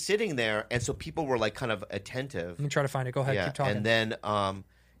 So he's sitting there, and so people were like kind of attentive. Let me try to find it. Go ahead, keep talking. And then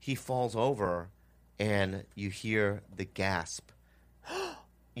he falls over, and you hear the gasp.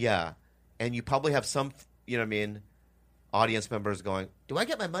 Yeah, and you probably have some, audience members going, "Do I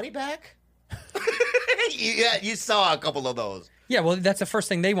get my money back?" Yeah, you saw a couple of those. Yeah, well, that's the first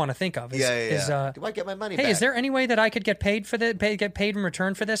thing they want to think of. Is, do I get my money back? Hey, is there any way that I could get paid for get paid in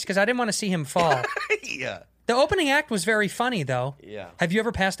return for this? Because I didn't want to see him fall. Yeah. The opening act was very funny, though. Yeah. Have you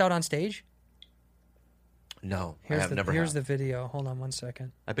ever passed out on stage? No, here's never. The video. Hold on one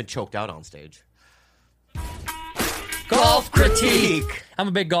second. I've been choked out on stage. Golf critique. I'm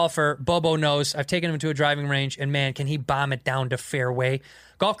a big golfer. Bobo knows. I've taken him to a driving range, and man, can he bomb it down to fairway.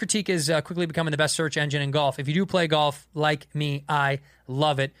 Golf critique is quickly becoming the best search engine in golf. If you do play golf like me, I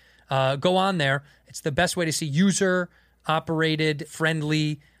love it. Go on there. It's the best way to see user-operated,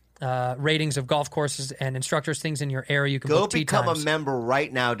 friendly ratings of golf courses and instructors, things in your area. You can go book tee become times. A member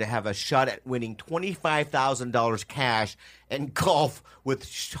right now to have a shot at winning $25,000 cash and golf with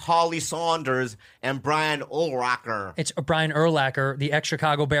Holly Saunders and Brian Urlacher. It's Brian Urlacher, the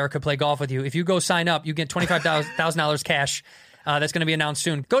ex-Chicago Bear, could play golf with you. If you go sign up, you get $25,000 cash. That's going to be announced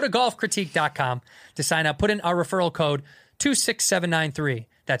soon. Go to golfcritique.com to sign up. Put in our referral code 26793.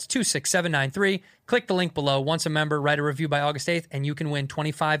 That's 26793. Click the link below. Once a member, write a review by August 8th, and you can win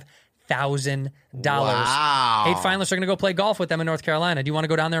 $25,000. Wow. 8 finalists are going to go play golf with them in North Carolina. Do you want to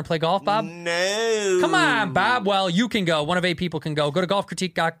go down there and play golf, Bob? No. Come on, Bob. Well, you can go. One of 8 people can go. Go to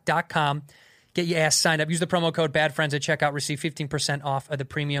golfcritique.com. Get your ass signed up. Use the promo code BADFRIENDS at checkout. Receive 15% off of the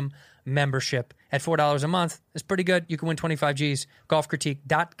premium membership at $4 a month. It's pretty good. You can win 25 G's.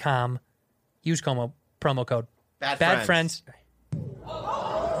 Golfcritique.com. Use promo code BADFRIENDS.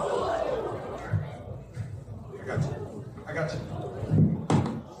 I got you.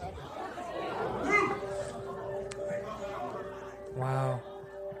 Wow.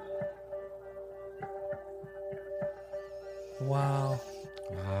 Wow.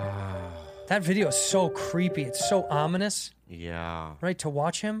 That video is so creepy. It's so ominous. Yeah. Right, to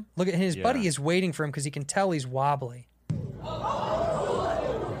watch him? Look at his buddy is waiting for him because he can tell he's wobbly. I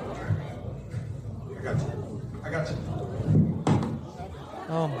got you.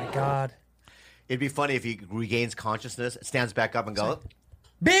 Oh, my God. It'd be funny if he regains consciousness, stands back up and goes,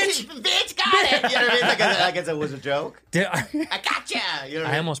 Bitch! Bitch, got it! You know what I mean? Like it was a joke. I gotcha! You know what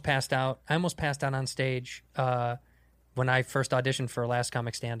I mean? almost passed out. I almost passed out on stage when I first auditioned for Last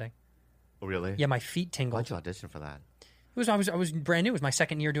Comic Standing. Oh, really? Yeah, my feet tingled. Why'd you audition for that? I was brand new. It was my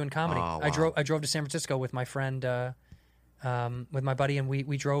second year doing comedy. Oh, wow. I drove to San Francisco with my friend, with my buddy, and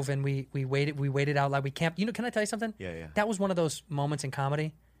we drove and we waited out loud. We camped. Can I tell you something? Yeah. That was one of those moments in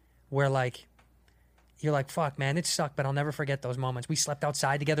comedy where, like, you're like, fuck, man, it sucked, but I'll never forget those moments. We slept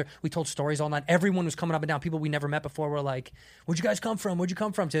outside together. We told stories all night. Everyone was coming up and down. People we never met before were like, where'd you guys come from? Where'd you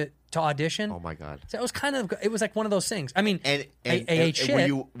come from to audition? Oh my God. So it was like one of those things. I mean, And I ate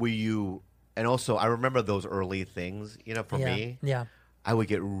shit. were you? And also, I remember those early things. You know, for me, Yeah. I would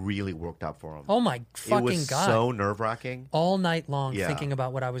get really worked up for them. Oh my fucking it was God. so nerve wracking. All night long Yeah. thinking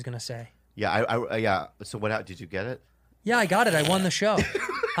about what I was going to say. Yeah, yeah. So did you get it? Yeah, I got it. I won the show.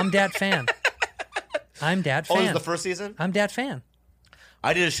 I'm Dat Fan. I'm Dat Fan. Oh, this is the first season? I'm Dat Fan.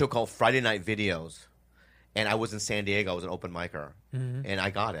 I did a show called Friday Night Videos, and I was in San Diego. I was an open micer, and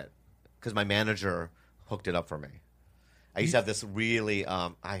I got it because my manager hooked it up for me. I used to have this really,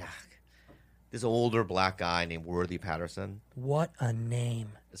 this older black guy named Worthy Patterson. What a name.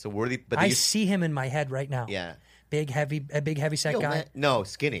 So Worthy, but I see him in my head right now. yeah, Big heavy set Yo, guy. man. No,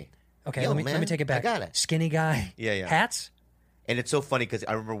 skinny. Okay, Yo, let me man, take it back. I got it. Skinny guy. Yeah, yeah. Hats? And it's so funny because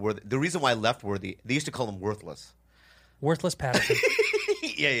I remember Worthy. The reason why I left Worthy, they used to call him Worthless. Worthless Patterson.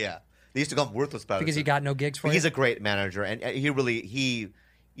 yeah. They used to call him Worthless Patterson Because he got no gigs for But you? he's a great manager, and I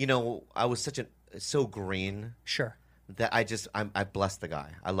was so green Sure. that I bless the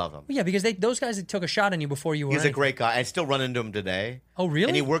guy. I love him. Well, yeah, because those guys that took a shot on you before you were He's a anything. great guy. I still run into him today. Oh, really?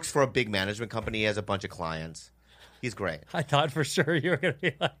 And he works for a big management company. He has a bunch of clients. He's great. I thought for sure you were going to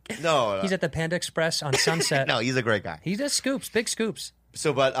be like... No, He's at the Panda Express on Sunset. no, he's a great guy. He does scoops, big scoops.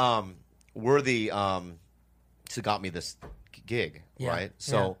 So, but Worthy so got me this gig, Yeah, right?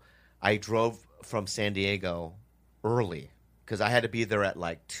 So I drove from San Diego early because I had to be there at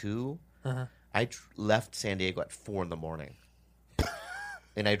like 2. Uh-huh. I left San Diego at 4 in the morning,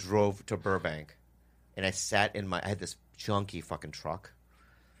 and I drove to Burbank, and I sat in I had this junky fucking truck,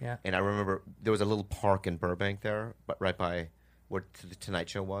 Yeah. and I remember there was a little park in Burbank there, but right by where the Tonight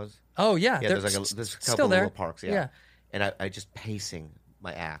Show was. Oh, yeah. Yeah, they're there's like there's a couple still of there. little parks. Yeah. And I just pacing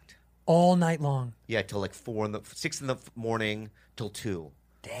my act. All night long. Yeah, till like 6 in the morning till 2.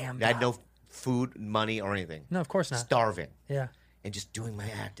 Damn. I had no food, money, or anything. No, of course not. Starving. Yeah. And just doing my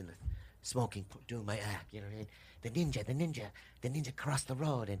act and smoking, doing my act. You know what I mean? The ninja crossed the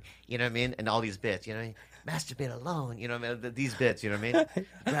road, and you know what I mean? And all these bits, you know what I mean? Masturbate alone, you know what I mean? These bits, you know what I mean?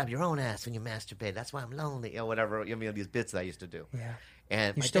 Grab your own ass when you masturbate. That's why I'm lonely, or whatever. You know, these bits that I used to do. Yeah.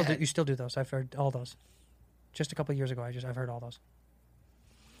 And You my still dad, do those. I've heard all those. Just a couple of years ago, I've heard all those.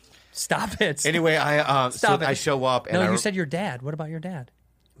 Stop it. Anyway, Stop it. I show up, and No, I you said your dad. What about your dad?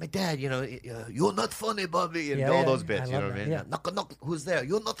 my dad, you know, you're not funny, Bobby, and Yeah, all yeah, those I bits, you love know what I that, mean? yeah. Knock, who's there?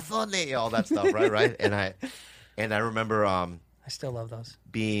 You're not funny, all that stuff, right? And I remember I still love those.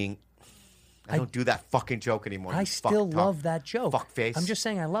 being, I don't do that fucking joke anymore. I you still fuck love top that joke. Fuck face. I'm just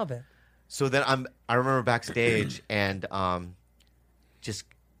saying I love it. So then I remember backstage and just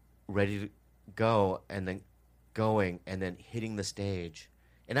ready to go, and then going, and then hitting the stage,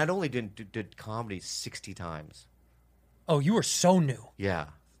 and I'd only did comedy 60 times. Oh, you were so new. Yeah,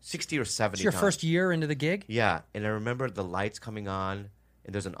 60 or 70 It's your times. first year into the gig? Yeah, and I remember the lights coming on,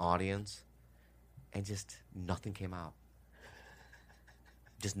 and there's an audience, and just nothing came out.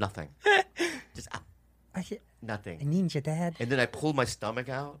 Just nothing. Just nothing. Ninja Dad. And then I pulled my stomach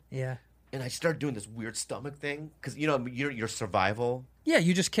out, Yeah. and I started doing this weird stomach thing because your survival. Yeah,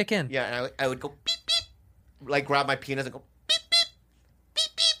 you just kick in. Yeah, and I would go beep beep, like grab my penis and go beep beep,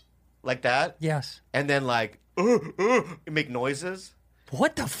 beep beep, like that. Yes. And then like make noises.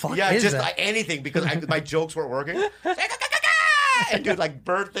 What the fuck Yeah, is just that? like anything because my jokes weren't working. And do like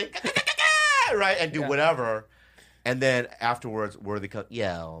bird thing, right? And do whatever. And then afterwards, Worthy comes,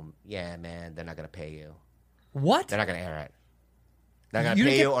 yeah, man, they're not gonna pay you. What? They're not gonna air it. They're gonna You pay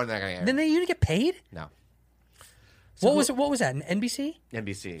didn't you, get- or they're not gonna air Then it. you didn't get paid? No. What was that? An NBC?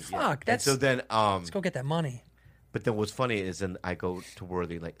 NBC. Fuck, yeah. And that's- so then. Let's go get that money. But then what's funny is then I go to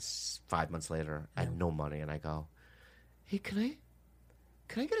Worthy like 5 months later. I had no money, and I go, "Hey, can I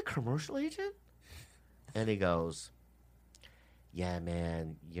get a commercial agent?" And he goes, "Yeah,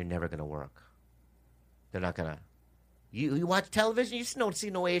 man, you're never gonna work. They're not gonna. You watch television? You don't see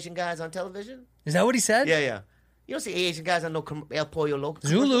no Asian guys on television? Is that what he said? Yeah. You don't see Asian guys on no El Pollo Loco.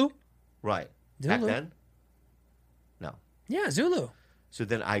 Zulu. Right. Back Zulu. then, no. Yeah, Zulu. So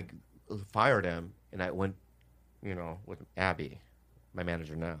then I fired him, and I went, with Abby, my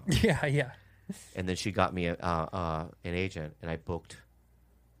manager now. Yeah. And then she got me an agent, and I booked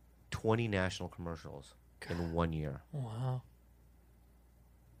 20 national commercials in 1 year. Wow.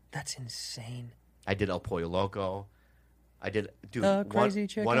 That's insane. I did El Pollo Loco. I did Crazy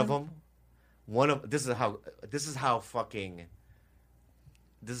Chicken. One of them. This is how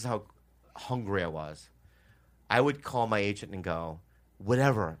hungry I was. I would call my agent and go,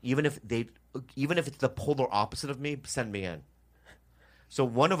 whatever, even if it's the polar opposite of me, send me in. So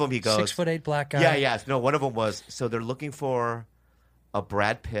one of them, he goes 6'8" black guy. Yeah. No, one of them was. So they're looking for a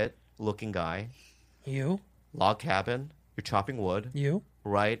Brad Pitt looking guy. You. Log cabin. You're chopping wood. You.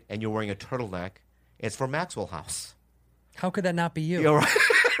 Right, and you're wearing a turtleneck. It's for Maxwell House. How could that not be you? You're right.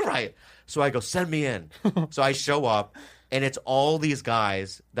 Right. So I go, send me in. So I show up, and it's all these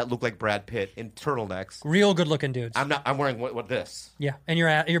guys that look like Brad Pitt in turtlenecks. Real good looking dudes. I'm wearing what this. Yeah, and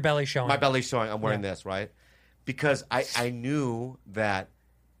your belly's showing. My belly's showing. I'm wearing this, right? Because I knew that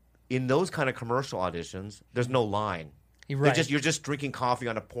in those kind of commercial auditions, there's no line. Right. You're just drinking coffee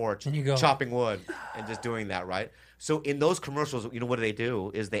on a porch, and you go, chopping wood, and just doing that, right? So in those commercials, you know what they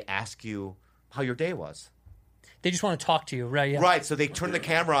do is they ask you how your day was. They just want to talk to you, right? Yeah. Right. So they turn the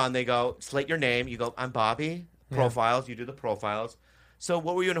camera on. They go, slate your name. You go, I'm Bobby. Profiles. You do the profiles. So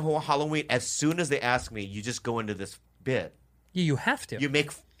what were you in Halloween? As soon as they ask me, you just go into this bit. Yeah, you have to.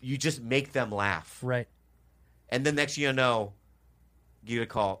 You just make them laugh. Right. And then next thing you know, you get a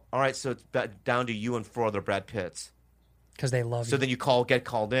call. All right, so it's down to you and 4 other Brad Pitts. Because they love you. So then you get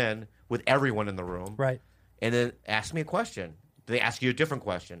called in with everyone in the room. Right. And then ask me a question. They ask you a different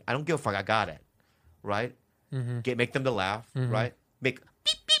question. I don't give a fuck. I got it. Right? Mm-hmm. Make them to laugh. Right? Make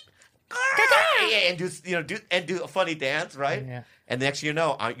beep beep. And do a funny dance. Right? Yeah. And the next thing you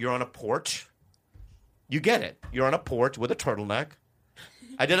know, you're on a porch. You get it. You're on a porch with a turtleneck.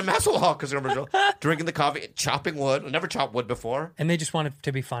 I did a Maxwell Hall commercial, drinking the coffee, chopping wood. I never chopped wood before. And they just want it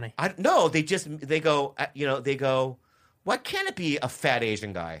to be funny. No, they go, why can't it be a fat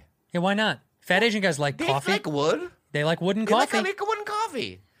Asian guy? Yeah, why not? Fat Asian guys like coffee. They like wood. They like wood and coffee. They like wood and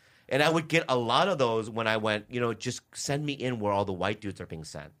coffee. And I would get a lot of those when I went, just send me in where all the white dudes are being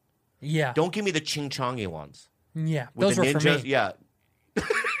sent. Yeah. Don't give me the ching chongy ones. Yeah. With those were ninjas. for me. Yeah.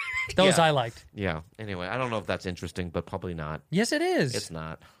 Those I liked. Yeah. Anyway, I don't know if that's interesting, but probably not. Yes, it is. It's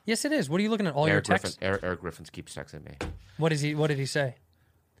not. Yes, it is. What are you looking at? All your texts? Eric Griffin keeps texting me. What did he say?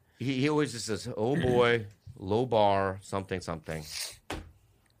 He always just says, oh boy, low bar, something.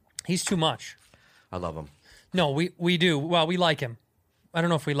 He's too much. I love him. No, we do. Well, we like him. I don't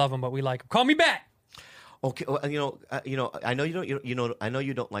know if we love him, but we like him. Call me back. Okay, well, I know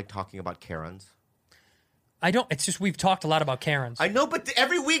you don't like talking about Karens. I don't. It's just we've talked a lot about Karens. I know, but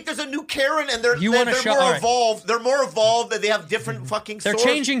every week there's a new Karen, and they're more evolved. They're more evolved, and they have different fucking. They're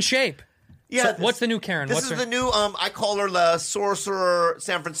changing shape. Yeah. So what's the new Karen? This is the new. I call her the sorcerer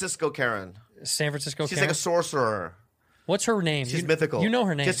San Francisco Karen. San Francisco. She's Karen? like a sorcerer. What's her name? She's mythical. You know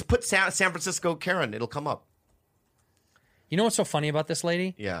her name. Just put San Francisco Karen. It'll come up. You know what's so funny about this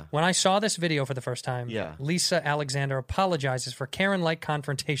lady? Yeah. When I saw this video for the first time, yeah. Lisa Alexander apologizes for Karen-like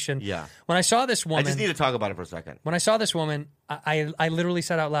confrontation. Yeah. When I saw this woman... I just need to talk about it for a second. When I saw this woman, I literally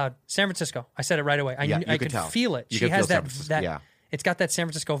said out loud, San Francisco. I said it right away. I could feel it. She has that yeah. It's got that San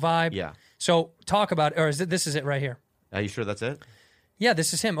Francisco vibe. Yeah. So talk about... Or this is it right here. Are you sure that's it? Yeah,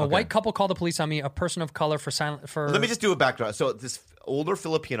 this is him. Okay. A white couple called the police on me, a person of color for... Let me just do a backdrop. So this older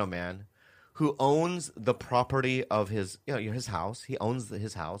Filipino man... who owns the property of his house. He owns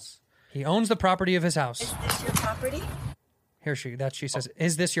his house. He owns the property of his house. Is this your property? Here she says,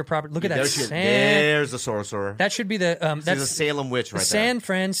 "Is this your property?" Look at that. There's the sorcerer. That should be the that's a Salem witch right there. San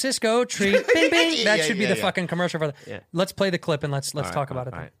Francisco tree. Bing bing. That should be the fucking commercial for that. Yeah. Let's play the clip and let's talk about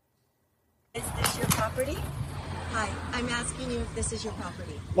it. All right. Is this your property? Hi, I'm asking you if this is your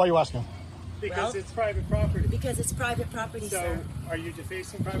property. Why are you asking? Because it's private property. Because it's private property, So, sir. are you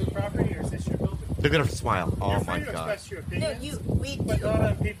defacing private property, or is this your building? They're gonna smile. You're Oh free my to god. express your No, opinions, but not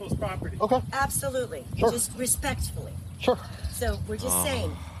on people's property. Okay, absolutely. Sure. Just respectfully. sure. So we're just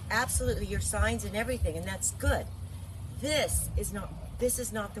saying, absolutely, your signs and everything, and that's good. This is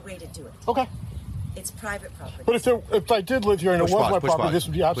not the way to do it. Okay. It's private property. But if I did live here and Push it was pause, my push property, pause, this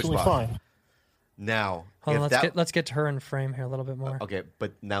would be absolutely push pause. fine. Now, Hold on, if let's get to her in frame here a little bit more. Okay,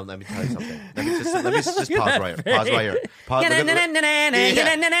 but now let me tell you something. Let me just pause right here. Pause right here. Pause.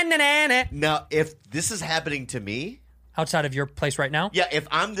 Yeah. Now, if this is happening to me, outside of your place right now, yeah, if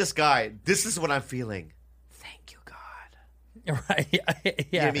I'm this guy, this is what I'm feeling. Thank you, God. right?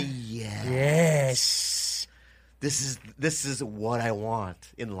 Yeah. Give me Yes. This is what I want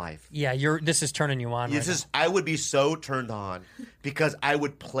in life. Yeah, this is turning you on. I would be so turned on because I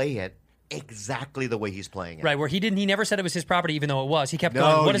would play it exactly the way he's playing it. Right, where he never said it was his property, even though it was. He kept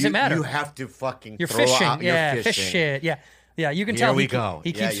going, what does it matter? You have to fucking You're throw fishing. out Yeah, your fish fishing. shit. Yeah. Yeah, you can Here tell we go.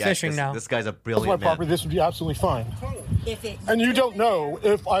 He keeps fishing now. This guy's a If it's brilliant my man. property, this would be absolutely fine. And you don't know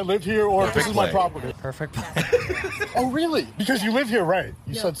if I live here or if this is my play. property. Perfect. Oh, really? Because you live here, right?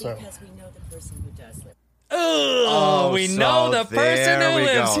 You no, said so. because we know the person who does live. Oh, we know the person there who we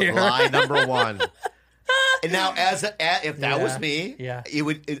lives go. here. Lie number one. And now, if that was me, Yeah.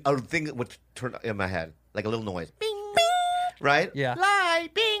 a thing would turn in my head like a little noise. Bing, bing. right? Yeah. Lie,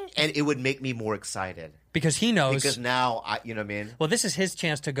 bing, and it would make me more excited Because he knows. because now you know what I mean. Well, this is his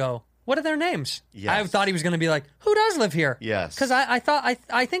chance to go, what are their names? Yes. I thought he was going to be like, who does live here? Yes. Because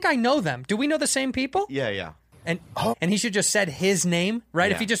I think I know them. Do we know the same people? Yeah. And he should just said his name,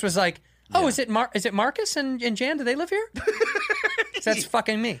 right? If Yeah. he just was like, oh, Yeah. is it Marcus and Jan? Do they live here? That's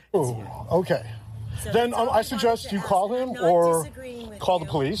fucking me. Ooh, okay. So Then that's all I I suggest wanted you to call ask. him I'm not or disagreeing with call the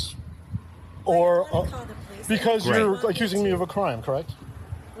you. police. Why do you Or wanna call the police? because What you're you want accusing me to- of a crime, correct?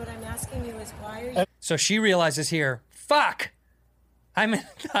 What I'm asking you is why are you... So she realizes here, fuck, I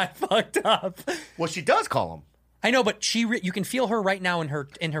fucked up. Well, she does call him. I know, but you can feel her right now in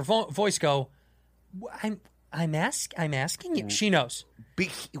her voice go, I'm asking you. She knows.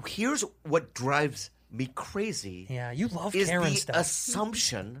 Here's what drives me crazy. Yeah, you love is Karen the stuff.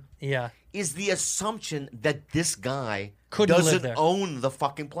 assumption Yeah, is the assumption that this guy Couldn't live doesn't there. own the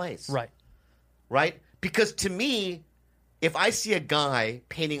fucking place. right. Because to me, if I see a guy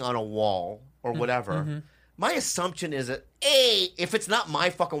painting on a wall or whatever, Mm-hmm. my assumption is that if it's not my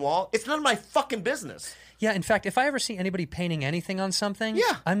fucking wall, it's none of my fucking business. Yeah, in fact, if I ever see anybody painting anything on something,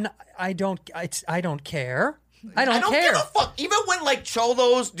 Yeah. I don't care. I I don't don't care. give a fuck. Even when like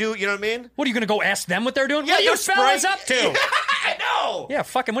cholos do, you know what I mean? What are you going to go ask them what they're doing? Yeah, what are you you fellas spray- up to? I know. Yeah,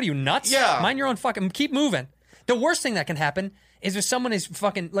 fucking, what are you, nuts? Yeah. Mind your own fucking, keep moving. The worst thing that can happen is if someone is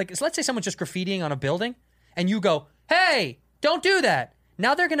fucking, like, let's say someone's just graffitiing on a building, and you go, hey, don't do that.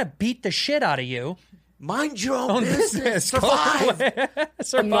 Now they're going to beat the shit out of you. Mind your own Own business. business. Survive.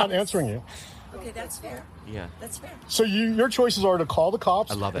 I'm not answering you. Okay, that's fair. Yeah. That's fair. So your choices are to call the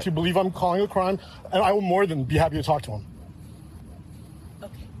cops. I love it. If you believe I'm calling a crime, and I will more than be happy to talk to him.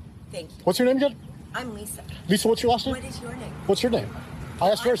 Okay, thank you. What's your name again? I'm Lisa. Lisa, what's your last name? What is your name? What's your name? I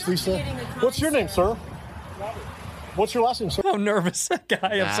asked I'm first, not Lisa. committing a crime, What's your name, sir? What's your last name, sir? How nervous that guy.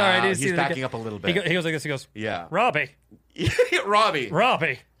 I'm sorry. I didn't see he's that backing again. up a little He bit. goes like this. He goes, Yeah. Robbie.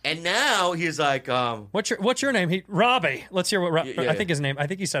 Robbie. And now he's like, What's your name? Robbie. Let's hear what yeah. I think his name. I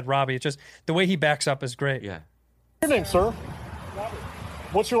think he said Robbie. It's just the way he backs up is great. yeah. Your name, sir?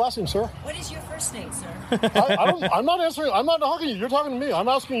 What's your last name, sir? What is your first name, sir? I'm not answering. I'm not talking to you. You're talking to me. I'm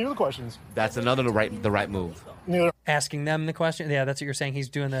asking you the questions. That's the right move. Neither. Asking them the question. Yeah, that's what you're saying. He's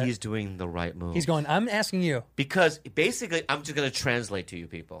doing that. He's doing the right move. He's going, I'm asking you. Because basically, I'm just going to translate to you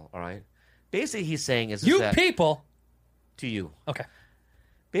people, all right? Basically, he's saying is You that people. to you. Okay.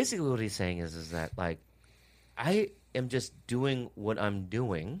 Basically, what he's saying is that like, I am just doing what I'm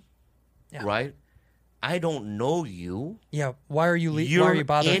doing, Yeah. right? I don't know you. Yeah. Why are you You're why are you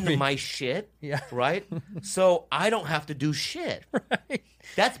bothering in me? my shit, Yeah. right? So I don't have to do shit. Right.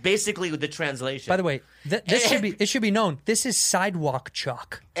 That's basically the translation. By the way, it should be known. This is sidewalk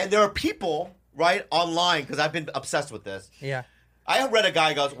chalk. and there are people right online because I've been obsessed with this. Yeah. I read a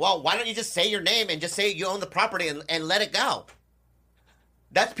guy goes, well, why don't you just say your name and just say you own the property and let it go?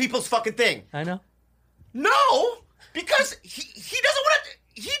 That's people's fucking thing. I know. No, because he doesn't want to.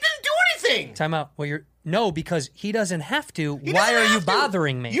 He didn't do anything. Time out. Well, because he doesn't have to. He Why doesn't are you have to.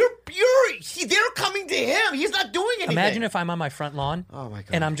 bothering me? They're coming to him. He's not doing anything. Imagine if I'm on my front lawn Oh, my God.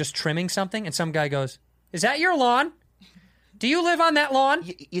 and I'm just trimming something and some guy goes, "Is that your lawn? Do you live on that lawn?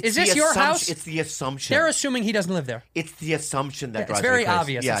 It's Is this the your assumption- house?" It's the assumption. They're assuming he doesn't live there. It's the assumption that Yeah, drives it's very me crazy.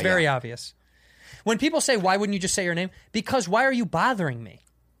 obvious. Yeah, It's very yeah. obvious. When people say, "Why wouldn't you just say your name?" Because why are you bothering me?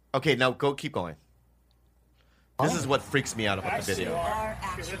 Okay, now keep going. This is what freaks me out about the video. Are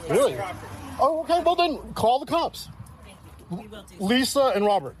actually. Really? Oh, okay. Well, then call the cops. We will do so. Lisa and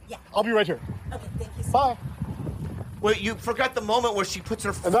Robert. Yeah. I'll be right here. Okay, thank you so Bye. Well, you forgot the moment where she puts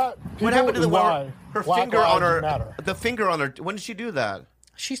her. And that, What happened to the why her Black finger on lives her? matter. The finger on her. When did she do that?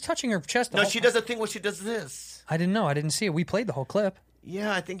 She's touching her chest. the No, whole she time. does a thing where she does this. I didn't know. I didn't see it. We played the whole clip.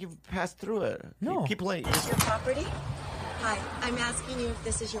 Yeah, I think you've passed through it. No. Keep playing. Is this your property? Hi, I'm asking you if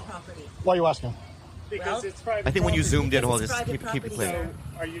this is your property. Why are you asking? Because Well, it's private I think when you property. zoomed in, hold on, It's just private keep it property, playing. sir.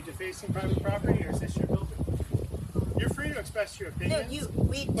 Are you defacing private property or is this your building? You're free to express your No, opinions,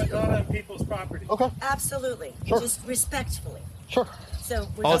 we but do. not on people's property. Okay. Absolutely. Sure. Just respectfully. Sure. So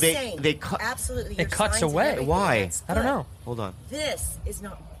we're Oh, just they- saying. they cut- Absolutely. It your cuts signs and away. everything, Why? that's I don't good. know. Hold on. This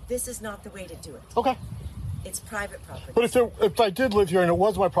is not the way to do it. Okay. It's private property. But if I did live here and it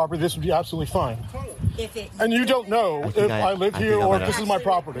was my property, this would be absolutely fine. If it, And you don't know if I live here or if this is my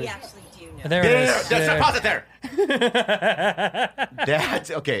property. We actually do know. There it is. There, pause it there.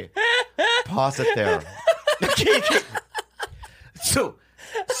 That's okay. Pause it there. Okay.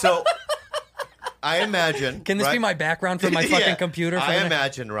 So, I imagine. Can this be right? my background for my fucking Yeah. computer? For I the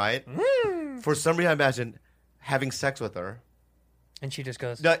next- imagine, right? For some reason, I imagine having sex with her. And she just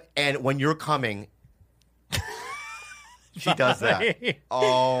goes, And when you're coming, she does that.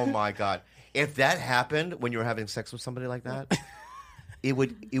 Oh my God. If that happened when you were having sex with somebody like that, it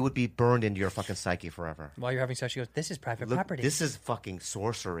would be burned into your fucking psyche forever. While you're having sex, she goes, "This is private Look, property." this is fucking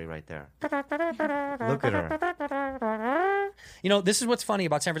sorcery right there. Look at her. You know, this is what's funny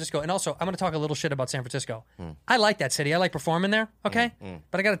about San Francisco. And also, I'm going to talk a little shit about San Francisco. I like that city. I like performing there, okay?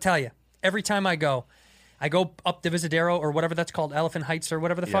 But I got to tell you, every time I go up the Visadero or whatever that's called, Elephant Heights or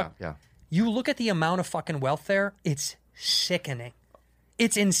whatever the fuck. Yeah. You look at the amount of fucking wealth there, it's sickening.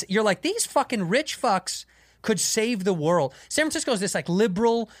 It's you're like, these fucking rich fucks could save the world. San Francisco is this like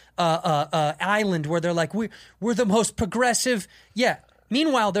liberal island where they're like, we're the most progressive. Yeah.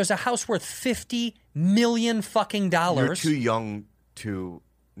 Meanwhile, there's a house worth $50 million fucking dollars. You're too young to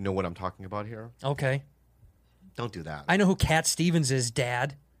know what I'm talking about here. Okay. Don't do that. I know who Cat Stevens is,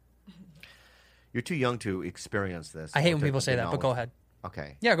 Dad. You're too young to experience this. I hate when people say that, but go ahead.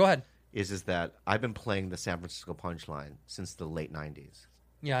 Okay. Yeah, go ahead. Is that I've been playing the San Francisco Punchline since the late 90s.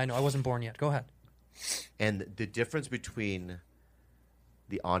 Yeah, I know. I wasn't born yet. Go ahead. And the difference between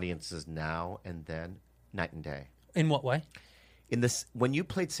the audiences now and then, night and day. In what way? In this, when you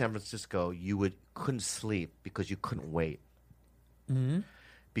played San Francisco, you couldn't sleep because you couldn't wait. Mm-hmm.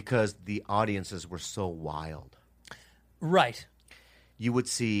 Because the audiences were so wild. Right. You would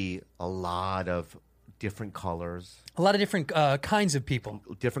see a lot of different colors. A lot of different kinds of people.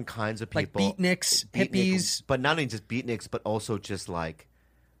 Different kinds of Like people. beatniks, hippies. But not only just beatniks, but also just like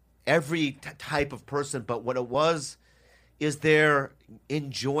every type of person. But what it was is they're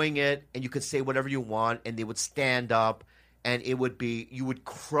enjoying it, and you could say whatever you want, and they would stand up, and it would be, you would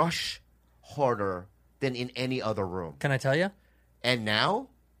crush harder than in any other room. Can I tell you? And now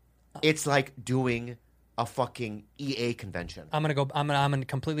it's like doing a fucking EA convention. I'm gonna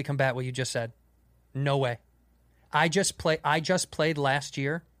completely combat what you just said. No way. I just played last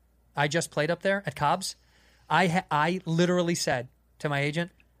year. I just played up there at Cobb's. I literally said to my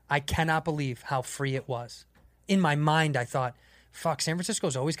agent, I cannot believe how free it was. In my mind, I thought, fuck, San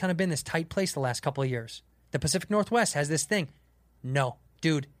Francisco's always kind of been this tight place the last couple of years. The Pacific Northwest has this thing. No,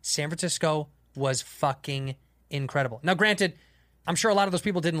 dude, San Francisco was fucking incredible. Now, granted, I'm sure a lot of those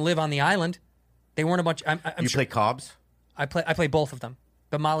people didn't live on the island. They weren't a bunch. You play Cobb's? I play both of them,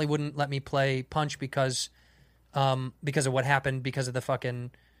 but Molly wouldn't let me play Punch because of what happened, because of the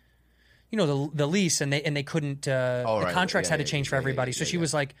fucking, the lease, and they couldn't. The contracts had to change for everybody. So she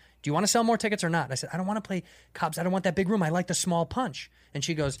was like, "Do you want to sell more tickets or not?" And I said, "I don't want to play Cobb's. I don't want that big room. I like the small Punch." And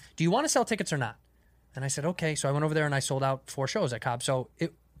she goes, "Do you want to sell tickets or not?" And I said, "Okay." So I went over there and I sold out 4 shows at Cobb's. So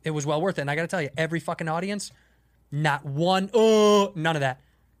it was well worth it. And I got to tell you, every fucking audience, not one, none of that.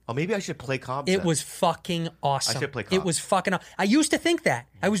 Oh, maybe I should play Cobb's. It then. was fucking awesome. I should play Cobb's. It was fucking. I used to think that.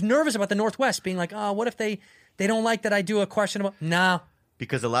 I was nervous about the Northwest being like, "Oh, what if they don't like that I do a questionable?" No.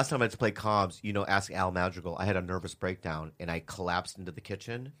 Because the last time I had to play Cobb's, Ask Al Madrigal, I had a nervous breakdown and I collapsed into the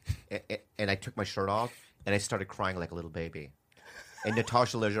kitchen and I took my shirt off and I started crying like a little baby. And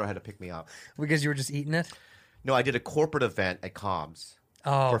Natasha Leggero had to pick me up. Because you were just eating it? No, I did a corporate event at Cobb's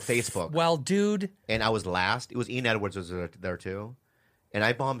for Facebook. Well, dude. And I was last. It was Ian Edwards was there too. And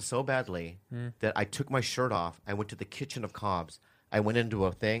I bombed so badly that I took my shirt off. I went to the kitchen of Cobb's. I went into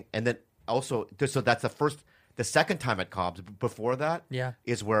a thing. And then also, so that's the second time at Cobb's. Before that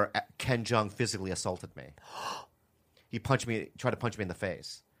is where Ken Jeong physically assaulted me. He tried to punch me in the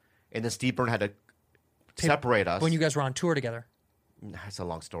face. And then Steve Byrne had to separate us. When you guys were on tour together. That's a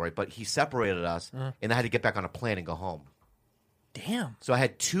long story. But he separated us, and I had to get back on a plane and go home. Damn. So I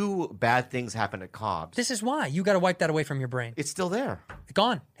had 2 bad things happen at Cobb's. This is why. You got to wipe that away from your brain. It's still there.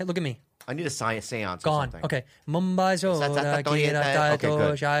 Gone. Hey, look at me. I need a seance or gone. something. Okay.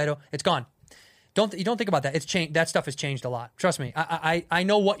 It's gone. You don't think about that. It's changed. That stuff has changed a lot. Trust me. I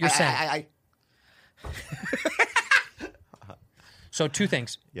know what you're saying. So 2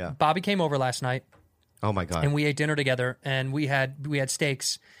 things. Yeah. Bobby came over last night. Oh my God. And we ate dinner together, and we had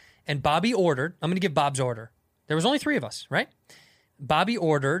steaks. And Bobby ordered. I'm going to give Bob's order. There was only 3 of us, right? Bobby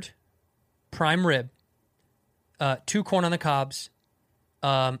ordered prime rib, 2 corn on the cobs,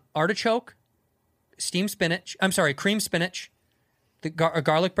 artichoke, steamed spinach. I'm sorry, cream spinach, the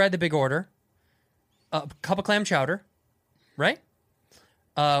garlic bread, the big order, a cup of clam chowder, right?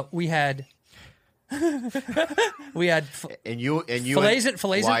 We had and you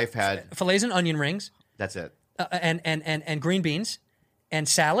fillets wife had fillets and onion rings. That's it. And green beans, and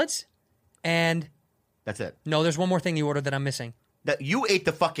salads, and that's it. No, there's one more thing you ordered that I'm missing. That you ate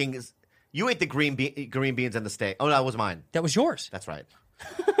the green beans and the steak. Oh, that was mine. That was yours. That's right.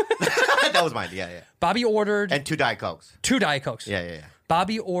 That was mine. Yeah. Bobby ordered and 2 Diet Cokes. 2 Diet Cokes. Yeah.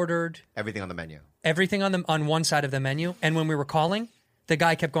 Bobby ordered everything on the menu. Everything on one side of the menu, and when we were calling, the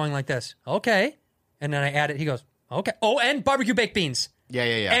guy kept going like this. Okay, and then I added. He goes, okay. Oh, and barbecue baked beans.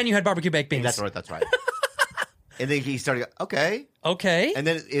 Yeah. And you had barbecue baked beans. That's right. And then he started, okay. And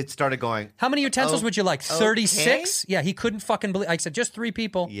then it started going. How many utensils would you like? 36? Yeah, he couldn't fucking believe. I said, just 3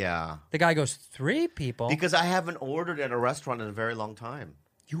 people. Yeah. The guy goes, 3 people? Because I haven't ordered at a restaurant in a very long time.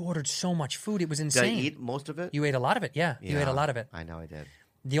 You ordered so much food. It was Did insane. I eat most of it? You ate a lot of it, yeah. You ate a lot of it. I know I did.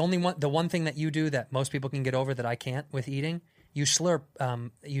 The one thing that you do that most people can get over that I can't with eating, you slurp.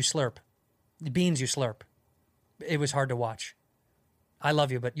 The beans you slurp. It was hard to watch. I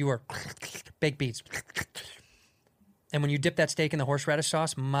love you, but you were baked beans. And when you dip that steak in the horseradish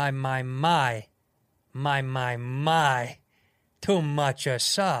sauce, my, too much of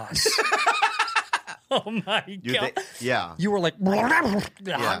sauce. Oh my God. Yeah. You were like,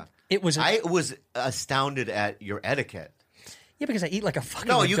 Yeah. It was. I was astounded at your etiquette. Yeah, because I eat like a fucking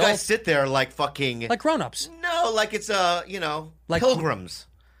No, adult. you guys sit there like fucking. Like grown-ups. No, like it's Like pilgrims.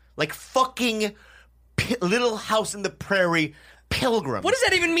 Like fucking Little House in the Prairie pilgrims. What does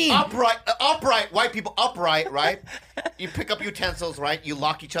that even mean? Upright, white people upright, right? You pick up utensils, right? You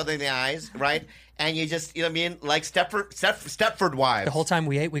lock each other in the eyes, right? And you just, you know what I mean? Like Stepford wives. The whole time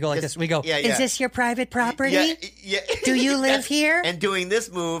we ate, we go like this. We go, yeah. Is this your private property? Yeah. Do you live here? And doing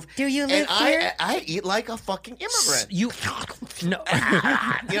this move. Do you live here? I eat like a fucking immigrant. No.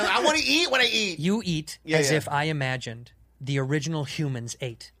 I want to eat when I eat. You eat as if I imagined the original humans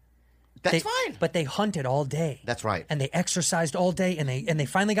ate. That's fine. But they hunted all day. That's right. And they exercised all day, and they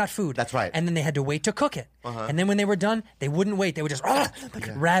finally got food. That's right. And then they had to wait to cook it. Uh-huh. And then when they were done, they wouldn't wait. They would just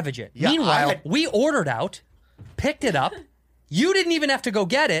ravage it. Yeah, Meanwhile, we ordered out, picked it up. You didn't even have to go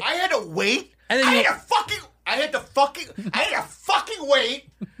get it. I had to wait. And then I had to fucking wait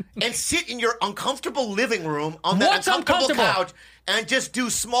and sit in your uncomfortable living room on that What's uncomfortable uncomfortable? couch and just do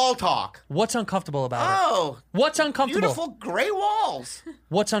small talk. What's uncomfortable about it? Oh, What's uncomfortable? beautiful gray walls.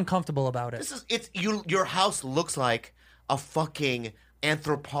 What's uncomfortable about it? Your house looks like a fucking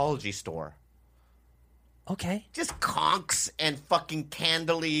anthropology store. Okay. Just conchs and fucking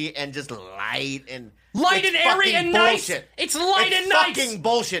candly and just light and Light it's and airy fucking and nice. bullshit. It's light and fucking nice.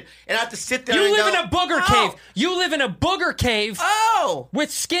 bullshit. And I have to sit there. You and live go, in a booger cave. You live in a booger cave. Oh,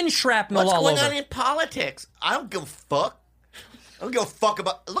 with skin shrapnel what's all going over. on in politics? I don't give a fuck. I don't give a fuck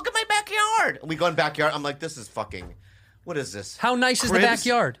about. Look at my backyard. And we go in backyard. I'm like, this is fucking. What is this? How nice is the Cribs?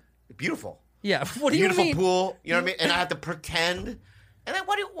 backyard? Beautiful. Yeah. What do you Beautiful mean? pool. You know what I mean? And I have to pretend. And then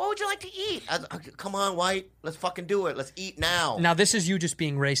what would you like to eat? Come on, white. Let's fucking do it. Let's eat now. Now this is you just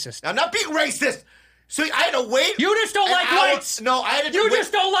being racist. I'm not being racist. So I had to wait. You just don't like whites. No, I had to. You wait.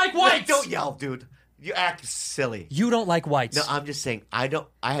 just don't like whites. Wait, don't yell, dude. You act silly. You don't like whites. No, I'm just saying. I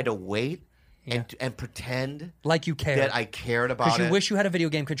had to wait and pretend like you cared. that I cared about it. Because you wish you had a video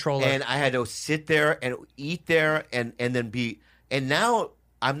game controller. And I had to sit there and eat there and then be. And now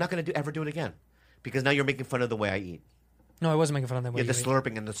I'm not going to ever do it again, because now you're making fun of the way I eat. No, I wasn't making fun of them. Yeah, the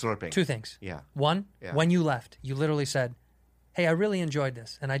slurping and the slurping. 2 things. Yeah. One, when you left, you literally said, "Hey, I really enjoyed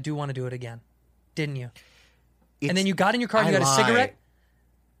this, and I do want to do it again." Didn't you? And then you got in your car and you got a cigarette,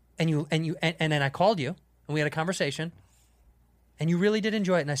 and then I called you and we had a conversation, and you really did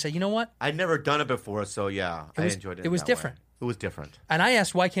enjoy it. And I said, you know what? I'd never done it before, so yeah, I enjoyed it. It was that different. way. It was different. And I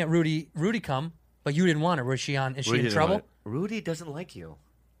asked, why can't Rudy come? But you didn't want her. Was she on? Is she in trouble? Rudy doesn't like you.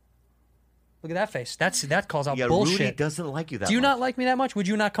 Look at that face. That calls out Yeah, bullshit. Rudy doesn't like you that much. Do you not like me that much? Would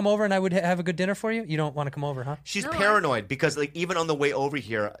you not come over and I would have a good dinner for you? You don't want to come over, huh? She's paranoid because, like, even on the way over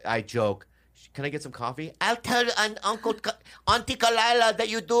here, I joke, "Can I get some coffee?" I'll tell Auntie Kalila that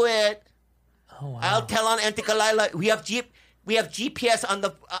you do it. Oh, wow. I'll tell Auntie Kalila we have GPS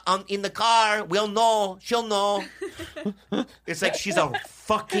in the car. We'll know. She'll know. It's like she's a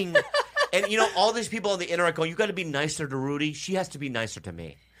fucking. And you know, all these people on the internet going, "You got to be nicer to Rudy. She has to be nicer to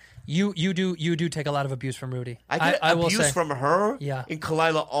me." You do take a lot of abuse from Rudy. I get I will abuse say. from her Yeah. and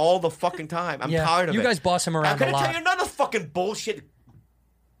Kalila all the fucking time. I'm tired of it. You guys boss him around I'm gonna a lot. tell you another fucking bullshit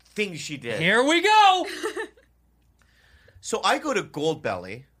thing she did. Here we go. So I go to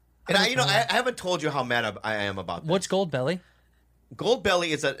Goldbelly, and I haven't told you how mad I am about this. What's Goldbelly?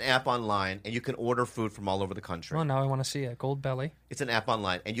 Goldbelly is an app online, and you can order food from all over the country. Oh, now I want to see it. Goldbelly. It's an app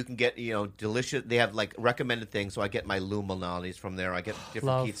online, and you can get delicious. They have like recommended things, so I get my Luminati's from there. I get different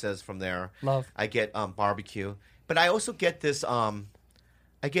Love. pizzas from there. Love. I get barbecue, but I also get this. I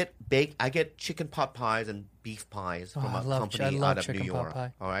get chicken pot pies and beef pies from a company out of New York.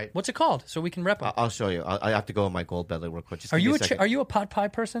 Pie. All right. What's it called? So we can rep it. I'll show you. I have to go on my Goldbelly real quick. Just Are give you me a second. are you a pot pie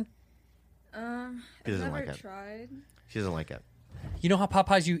person? She I've doesn't never like it. tried. She doesn't like it. You know how pot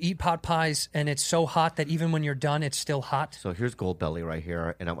pies, you eat pot pies and it's so hot that even when you're done, it's still hot? So here's Goldbelly right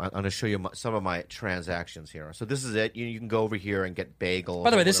here, and I'm going to show you some of my transactions here. So this is it. You can go over here and get bagels.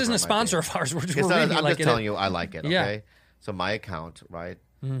 By the way, this whatever isn't a it might sponsor be. of ours. We're It's reading not, it I'm like just telling you I like it, Yeah. okay? So my account, right?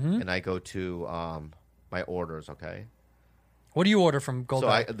 Mm-hmm. And I go to my orders, okay? What do you order from Gold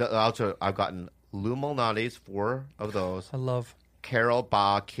Belly? So I've gotten Lou Malnati's, 4 of those. I love Carol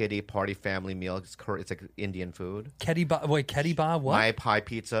Ba Kitty Party Family Meal. It's like Indian food. Ketty Ba. Wait, Ketty Ba what? My pie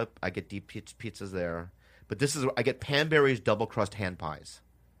pizza. I get deep pizzas there. But I get Panberry's double crust hand pies.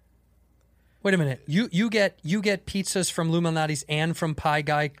 Wait a minute. You get pizzas from Lou Malnati's and from Pie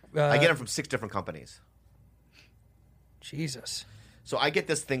Guy. I get them from 6 different companies. Jesus. So I get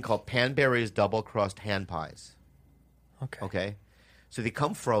this thing called Panberry's double crust hand pies. Okay. So they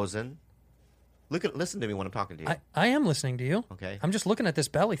come frozen. Listen to me when I'm talking to you. I am listening to you. Okay. I'm just looking at this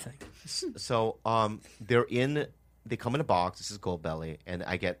belly thing. So they come in a box. This is Gold Belly, and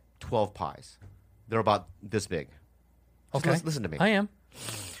I get 12 pies. They're about this big. Just Okay. listen to me. I am.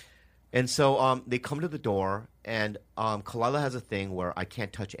 And so they come to the door, and Kalila has a thing where I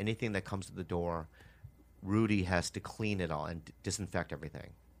can't touch anything that comes to the door. Rudy has to clean it all and disinfect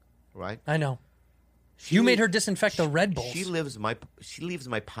everything, right? I know. You made her disinfect the Red Bulls. She leaves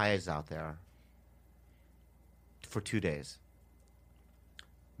my pies out there for 2 days.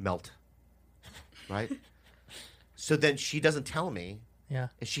 Melt, right? So then she doesn't tell me, Yeah.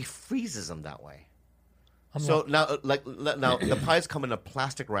 and she freezes them that way. I'm So now the pies come in a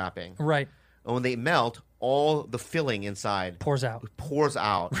plastic wrapping. Right. And when they melt, all the filling inside Pours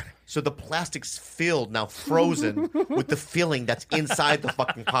out. So the plastic's filled now, frozen with the filling that's inside the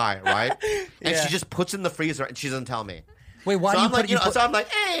fucking pie, right? And Yeah. she just puts it in the freezer, and she doesn't tell me. Wait, why So do you I'm put like, you know, put- so I'm like,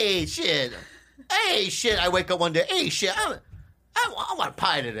 hey shit. I wake up one day, hey shit, I want a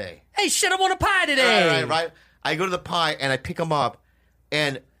pie today. Hey, shit, I want a pie today. Right. I go to the pie and I pick them up,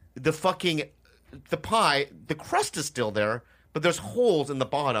 and the pie, the crust is still there, but there's holes in the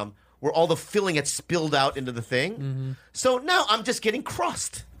bottom where all the filling had spilled out into the thing. Mm-hmm. So now I'm just getting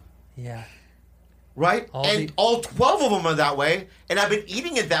crust, Yeah. right? All all 12 of them are that way, and I've been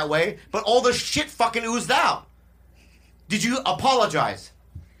eating it that way, but all the shit fucking oozed out. Did you apologize?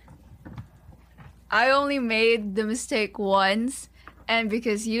 I only made the mistake once, and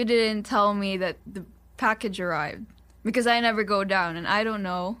because you didn't tell me that the package arrived. Because I never go down, and I don't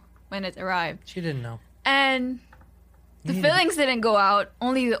know when it arrived. She didn't know. And the fillings didn't go out,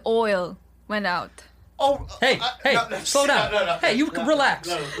 only the oil went out. Oh, Hey, slow down. No, Hey, you relax.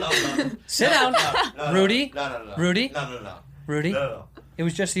 No. Sit down. Rudy. No. Rudy. No. Rudy. No. It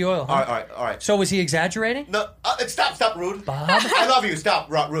was just the oil. Huh? All right. So was he exaggerating? No, stop, Rude. Bob? I love you. Stop,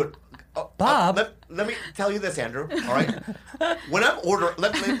 Rude. Bob? Let me tell you this, Andrew. All right. When I'm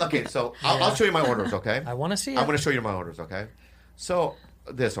ordering, okay. So I'll show you my orders. Okay. I want to see it. I'm going to show you my orders. Okay. So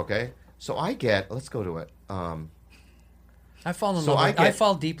this. Okay. So I get. Let's go to it. I fall in So love. I I get-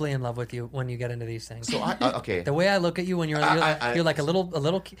 fall deeply in love with you when you get into these things. So okay. The way I look at you when you're I- you're like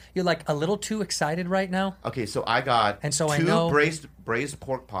a little too excited right now. Okay. So I got. And so I 2 know- braised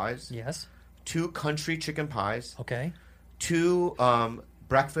pork pies. Yes. 2 country chicken pies. Okay. 2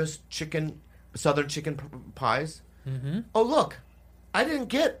 breakfast southern chicken pies. Mm-hmm. Oh look, I didn't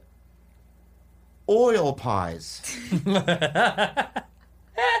get oil pies.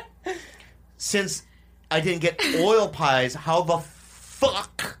 Since I didn't get oil pies, how the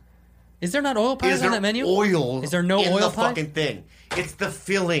fuck Is there not oil pies is on there that menu? oil? Is there no in oil the pie? fucking thing? It's the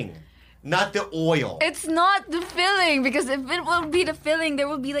filling, not the oil. It's not the filling, because if it would be the filling, there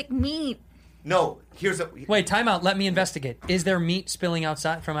would be like meat. No, here's a Wait, time out. Let me investigate. Is there meat spilling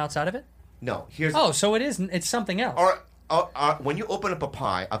from outside of it? no. Here's Oh, so it is. It's something else. or when you open up a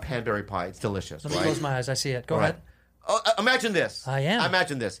pie, a Panberry pie, it's delicious, Let me right? close my eyes. I see it. Go Right. ahead. Oh, imagine this. I am.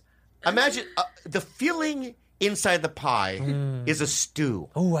 Imagine this. Imagine the filling inside the pie is a stew.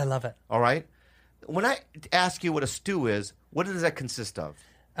 Oh, I love it. All right. When I ask you what a stew is, what does that consist of?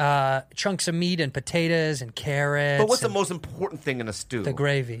 Chunks of meat and potatoes and carrots. But what's the and most important thing in a stew? the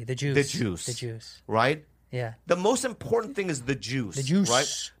gravy, the juice. The juice. The Right? Yeah. The most important thing is the juice. The juice.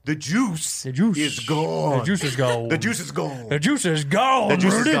 Right? The juice. The juice is gone. The juice is gone. The juice is gone. The juice is gone. The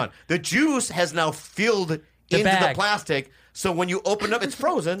juice Rudy. is gone. The juice has now filled into the bag. plastic. So when you open up, it's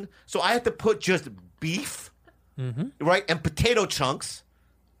frozen. So I have to put just beef, right, and potato chunks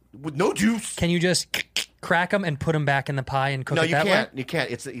with no juice. Can you just crack them and put them back in the pie and cook No, it you that can't. way? You can't.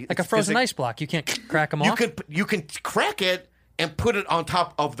 It's Like a frozen ice block. You can't crack them off. You can crack it and put it on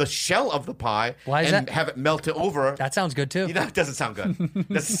top of the shell of the pie. Why is and that? have it melt it over. That sounds good too. You know, it doesn't sound good.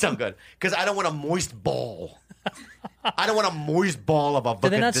 Doesn't sound good because I don't want a moist ball. I don't want a moist ball of a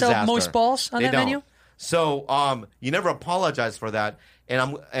fucking they not sell disaster. moist balls on They that don't. menu? So you never apologize for that,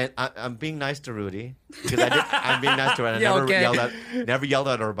 and I'm being nice to Rudy because I'm being nice to her. And I Yeah, never okay. yelled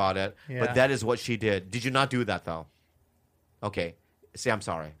at her about it. Yeah. But that is what she did. Did you not do that though? Okay. See, I'm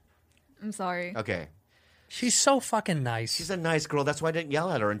sorry. I'm sorry. Okay. She's so fucking nice. She's a nice girl. That's why I didn't yell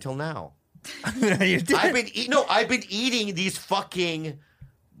at her until now. You did. I've been eating these fucking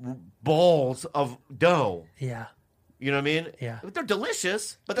balls of dough. Yeah. You know what I mean? Yeah. They're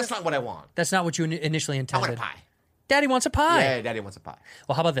delicious, but that's not what I want. That's not what you initially I intended. want a pie. Daddy wants a pie. Yeah, Daddy wants a pie.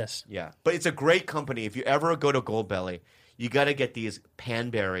 Well, how about this? Yeah. But it's a great company. If you ever go to Goldbelly, you got to get these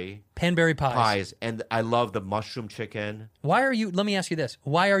Panberry pies. And I love the mushroom chicken. Why are you? Let me ask you this: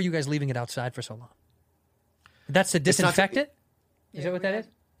 why are you guys leaving it outside for so long? That's to It's not- disinfect it. Is that what that is?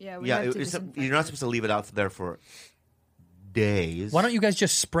 Yeah, we have to It's disinfect you're not supposed to leave it out there for days. Why don't you guys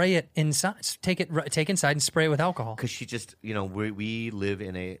just spray it inside? Take inside and spray it with alcohol. Because she just, we live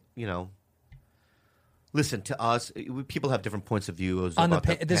in a, listen, to us, people have different points of view On the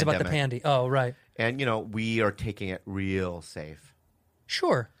about this is about the pandemic. pandy. Oh, right. And, we are taking it real safe.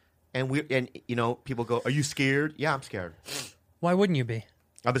 Sure. And people go, are you scared? Yeah, I'm scared. Why wouldn't you be?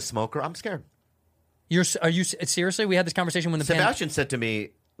 I'm a smoker. I'm scared. Are you seriously? We had this conversation when the Sebastian said to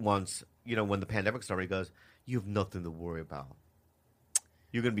me once, when the pandemic started, he goes, you have nothing to worry about.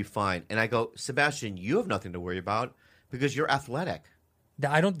 You're going to be fine. And I go, Sebastian, you have nothing to worry about because you're athletic.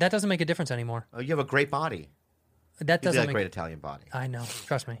 That doesn't make a difference anymore. You have a great body. That You doesn't got a make great Italian body. I know.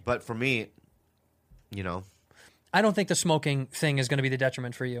 Trust me. But for me, I don't think the smoking thing is going to be the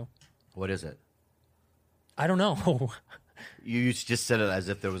detriment for you. what is it? I don't know. You just said it as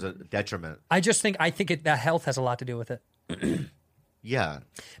if there was a detriment. I think that health has a lot to do with it. Yeah.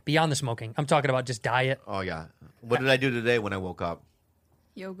 Beyond the smoking. I'm talking about just diet. Oh, yeah. What did I do today when I woke up?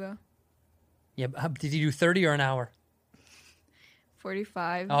 yoga. Yeah. Did you do 30 or an hour?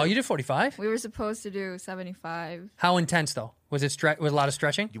 45. Oh, you did 45? We were supposed to do 75. How intense, though? Was it was a lot of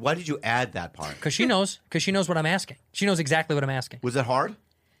stretching? Why did you add that part? Because she knows what I'm asking. She knows exactly what I'm asking. Was it hard?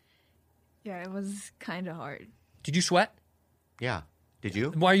 Yeah, it was kind of hard. Did you sweat? Yeah. Did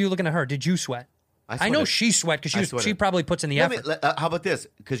you? Why are you looking at her? Did you sweat? I know she sweat because she probably puts in the effort. How about this?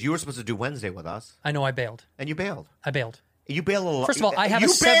 Because you were supposed to do Wednesday with us. I know I bailed. And you bailed. I bailed. You bail a lot. First of all, I have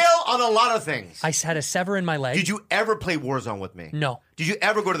you bail on a lot of things. I had a sever in my leg. Did you ever play Warzone with me? No. Did you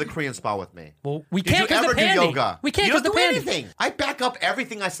ever go to the Korean spa with me? Well, we Did can't you because ever the do pandy. yoga? We can't You because don't the do pandy. anything. I back up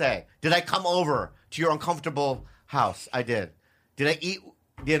everything I say. Did I come over to your uncomfortable house? I did. Did I eat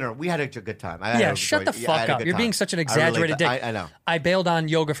dinner? We had a good time. Yeah, shut the fuck up. You're being such an exaggerated dick. I know. I bailed on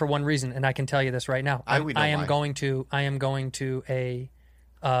yoga for one reason, and I can tell you this right now. We know I am why. going to I'm going to a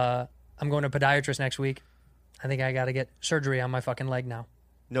podiatrist next week. I think I got to get surgery on my fucking leg now.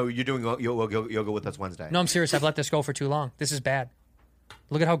 No, you're doing yoga with us Wednesday. No, I'm serious. I've let this go for too long. This is bad.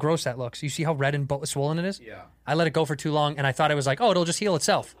 Look at how gross that looks. You see how red and swollen it is? Yeah. I let it go for too long, and I thought it was like, oh, it'll just heal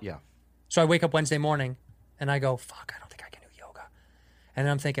itself. Yeah. So I wake up Wednesday morning, and I go, fuck, I don't think I can do yoga. And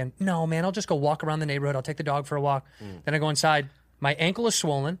then I'm thinking, no, man, I'll just go walk around the neighborhood. I'll take the dog for a walk. Then I go inside. My ankle is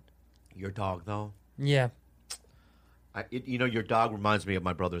swollen. Your dog, though? Yeah. Your dog reminds me of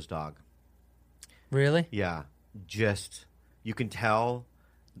my brother's dog. Really? Yeah. Just, you can tell.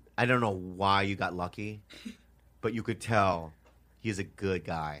 I don't know why you got lucky, but you could tell he's a good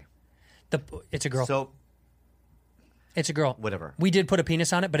guy. It's a girl. So, it's a girl. Whatever. We did put a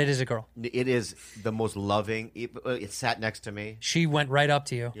penis on it, but it is a girl. It is the most loving. It sat next to me. She went right up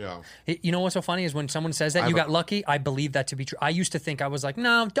to you. Yeah. You know what's so funny is when someone says that you got lucky, I believe that to be true. I used to think I was like,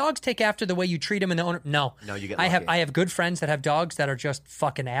 no, dogs take after the way you treat them and the owner. No. No, you get I lucky. have good friends that have dogs that are just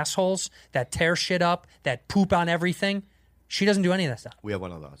fucking assholes, that tear shit up, that poop on everything. She doesn't do any of that stuff. We have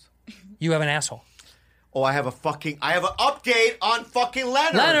one of those. You have an asshole. Oh, I have an update on fucking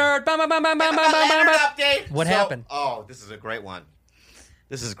Leonard. Leonard! Bam, bam, bam, bam, bam, bam, bam, Leonard bam. update. What happened? Oh, this is a great one.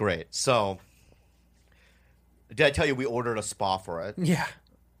 This is great. So, did I tell you we ordered a spa for it? Yeah.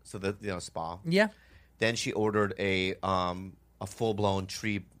 So spa. Yeah. Then she ordered a full blown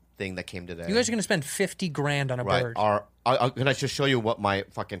tree thing that came today. You guys are going to spend $50,000 on a right? bird. Can I just show you what my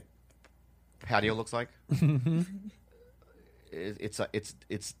fucking patio looks like?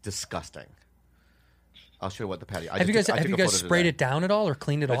 It's disgusting. I'll show you what the patio. Have you guys sprayed it down at all or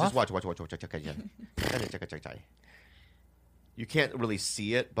cleaned it off? Just watch. You can't really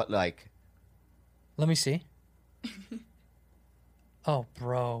see it, but like. Let me see. Oh,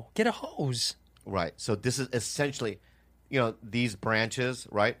 bro. Get a hose. Right. So this is essentially, these branches,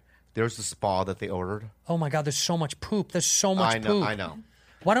 right? There's the spa that they ordered. Oh, my God. There's so much poop. There's so much poop. I know.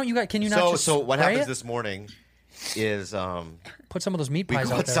 Why don't you guys, can you not just So what spray happens it? this morning is Put some of those meat we pies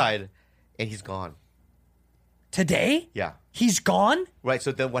go out there. outside and he's gone. Today? Yeah. He's gone? Right.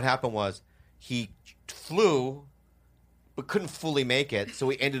 So then what happened was he flew but couldn't fully make it. So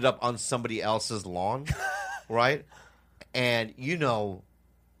he ended up on somebody else's lawn. Right. And,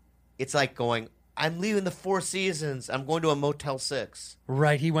 it's like going, I'm leaving the Four Seasons. I'm going to a Motel 6.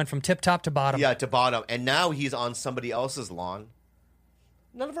 Right. He went from tip top to bottom. Yeah, to bottom. And now he's on somebody else's lawn.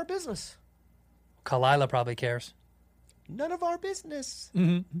 None of our business. Kalila probably cares. None of our business.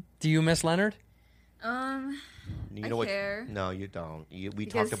 Mm-hmm. Do you miss Leonard? You know I care. No, you don't. We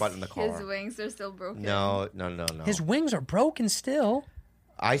Because talked about it in the car. His wings are still broken. No. His wings are broken still.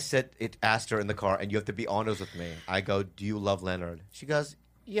 I asked her in the car, and you have to be honest with me. I go, do you love Leonard? She goes,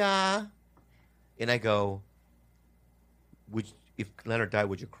 yeah. And I go, if Leonard died,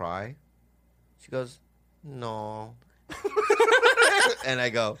 would you cry? She goes, no. And I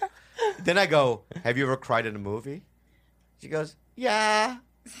go, have you ever cried in a movie? She goes, yeah.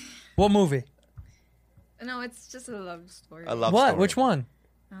 What movie? No, it's just a love story. A love What? story. Which one?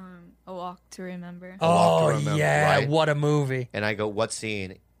 A Walk to Remember. A Walk to Oh, Remember, yeah. right? What a movie. And I go, what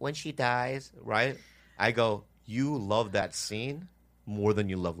scene? When she dies, right? I go, you love that scene more than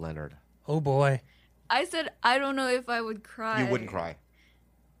you love Leonard. Oh, boy. I said I don't know if I would cry. You wouldn't cry.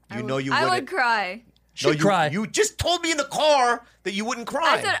 You I wouldn't. would cry. She'd cry. You just told me in the car that you wouldn't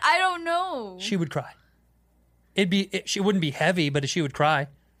cry. I said I don't know. She would cry. She wouldn't be heavy, but she would cry.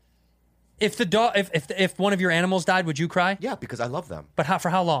 If the dog, if one of your animals died, would you cry? Yeah, because I love them. But for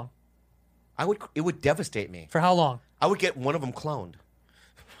how long? It would devastate me. For how long? I would get one of them cloned.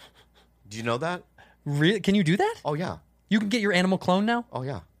 Do you know that? Really? Can you do that? Oh yeah. You can get your animal cloned now? Oh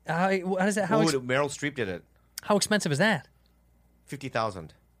yeah. How does that? Meryl Streep did it. How expensive is that?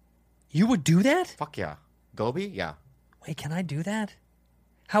 $50,000. You would do that? Fuck yeah. Gobi? Yeah. Wait, can I do that?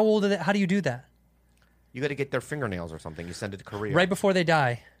 How old are they? How do you do that? You got to get their fingernails or something. You send it to Korea. Right before they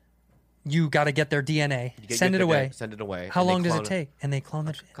die, you got to get their DNA. Send it away. Send it away. How long does it take? And they clone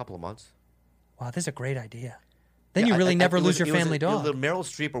it. A couple of months. Wow, this is a great idea. Then you really never lose your family dog. Meryl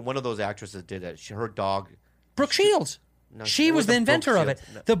Streep or one of those actresses did it. Her dog. Brooke Shields. No, she it was the wasn't inventor Brooke of it.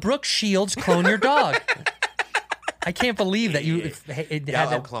 Shields. No. The Brooke Shields clone your dog. I can't believe that you had I'll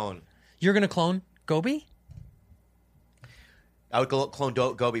that. clone. You're going to clone Gobi? I would clone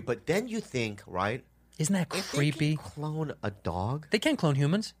Gobi, but then you think, right? Isn't that creepy? If they can clone a dog? They can clone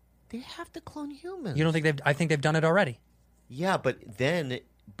humans. They have to clone humans. You don't think I think they've done it already. Yeah, but then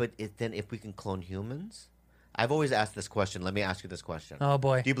if we can clone humans, I've always asked this question. Let me ask you this question. Oh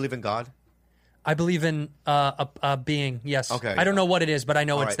boy. Do you believe in God? I believe in a being. Yes. Okay. I don't know what it is, but I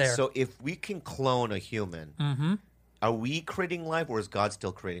know All it's right, there. So if we can clone a human, are we creating life, or is God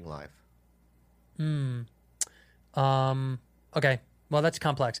still creating life? Okay. Well, that's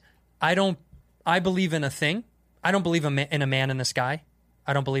complex. I believe in a thing. I don't believe in a man in the sky.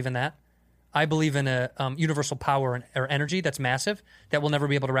 I don't believe in that. I believe in a universal power or energy that's massive that we'll never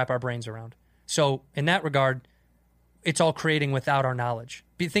be able to wrap our brains around. So in that regard, it's all creating without our knowledge.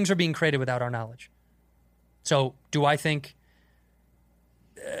 Things are being created without our knowledge. So do I think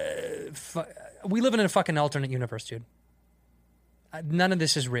we live in a fucking alternate universe, dude? None of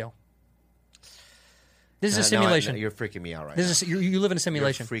this is real. This is a simulation. You're freaking me out right This now. is you live in a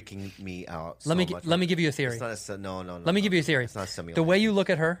simulation. You're freaking me out. Let me give you a theory. It's not no. Let me give you a theory. It's not a simulation. The way you look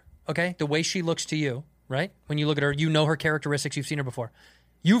at her, okay? The way she looks to you, right? When you look at her, you know her characteristics. You've seen her before.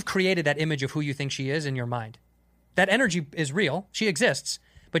 You've created that image of who you think she is in your mind. That energy is real. She exists,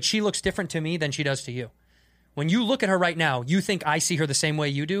 but she looks different to me than she does to you. When you look at her right now, you think I see her the same way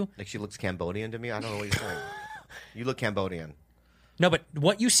you do. Like she looks Cambodian to me. I don't know what you're saying. You look Cambodian. No, but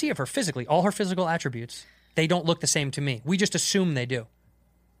what you see of her physically, all her physical attributes, they don't look the same to me. We just assume they do.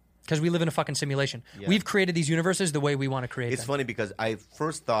 Because we live in a fucking simulation. Yeah. We've created these universes the way we want to create It's them. funny because I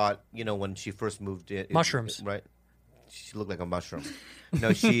first thought, when she first moved in. Mushrooms. Right? She looked like a mushroom.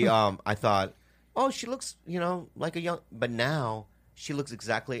 No, she, I thought, oh, she looks, like a young. But now she looks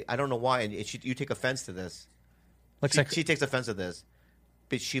exactly, I don't know why. And you take offense to this. She takes offense to this.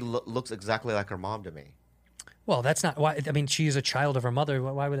 But she looks exactly like her mom to me. Well, that's not why. I mean, she is a child of her mother.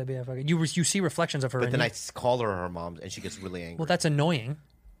 Why would that be a fucking? You see reflections of her. But then I call her mom, and she gets really angry. Well, that's annoying.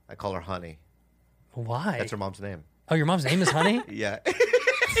 I call her Honey. Why? That's her mom's name. Oh, your mom's name is Honey? Yeah.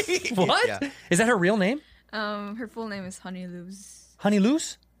 What? Yeah. Is that her real name? Her full name is Honey Luz. Honey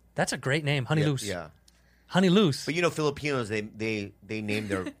Luz? That's a great name, Honey Luz. Yeah. Honey Luz. But Filipinos, they name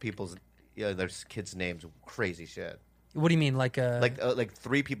their people's, their kids' names crazy shit. What do you mean, like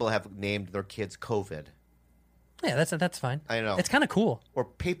 3 people have named their kids COVID. Yeah, that's fine. I know. It's kind of cool. Or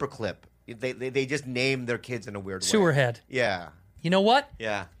Paperclip. They just name their kids in a weird way. Sewerhead. Yeah. You know what?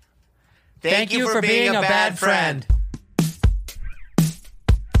 Yeah. Thank you for being a bad friend.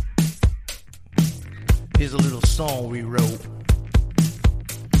 Here's a little song we wrote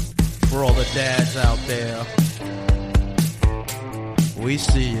for all the dads out there. We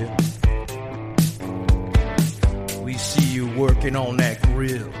see you. We see you working on that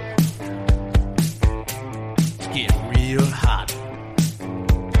grill. get real hot.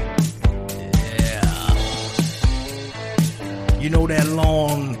 Yeah. You know that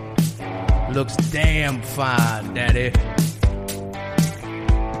lawn looks damn fine, Daddy.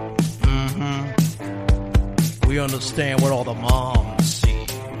 We understand what all the moms see.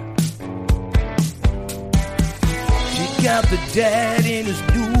 She got the dad in his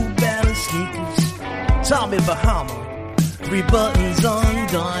New Balance sneakers, Tommy Bahama, 3 buttons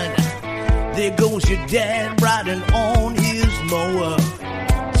undone. There goes your dad riding on his mower,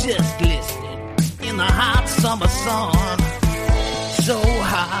 just glistening in the hot summer sun. So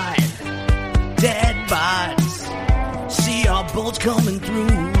high, dad bites, see our boats coming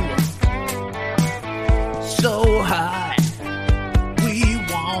through. So high, we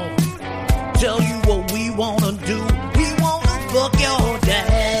won't tell you what we wanna do. We wanna fuck your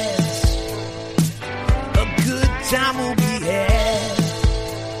dads. A good time will be had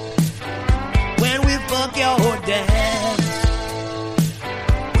when we fuck your dads.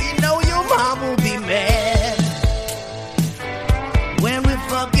 We know your mom will be mad when we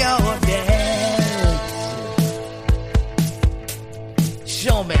fuck your dads.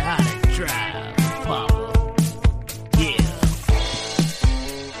 Show me how to drive, Papa.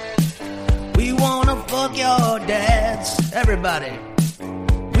 Fuck your dads, everybody.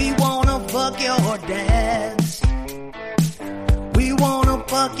 We wanna fuck your dads. We wanna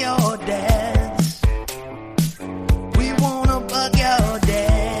fuck your dads. We wanna fuck your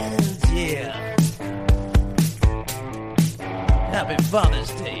dads, yeah. Happy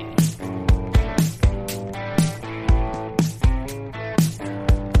Father's Day.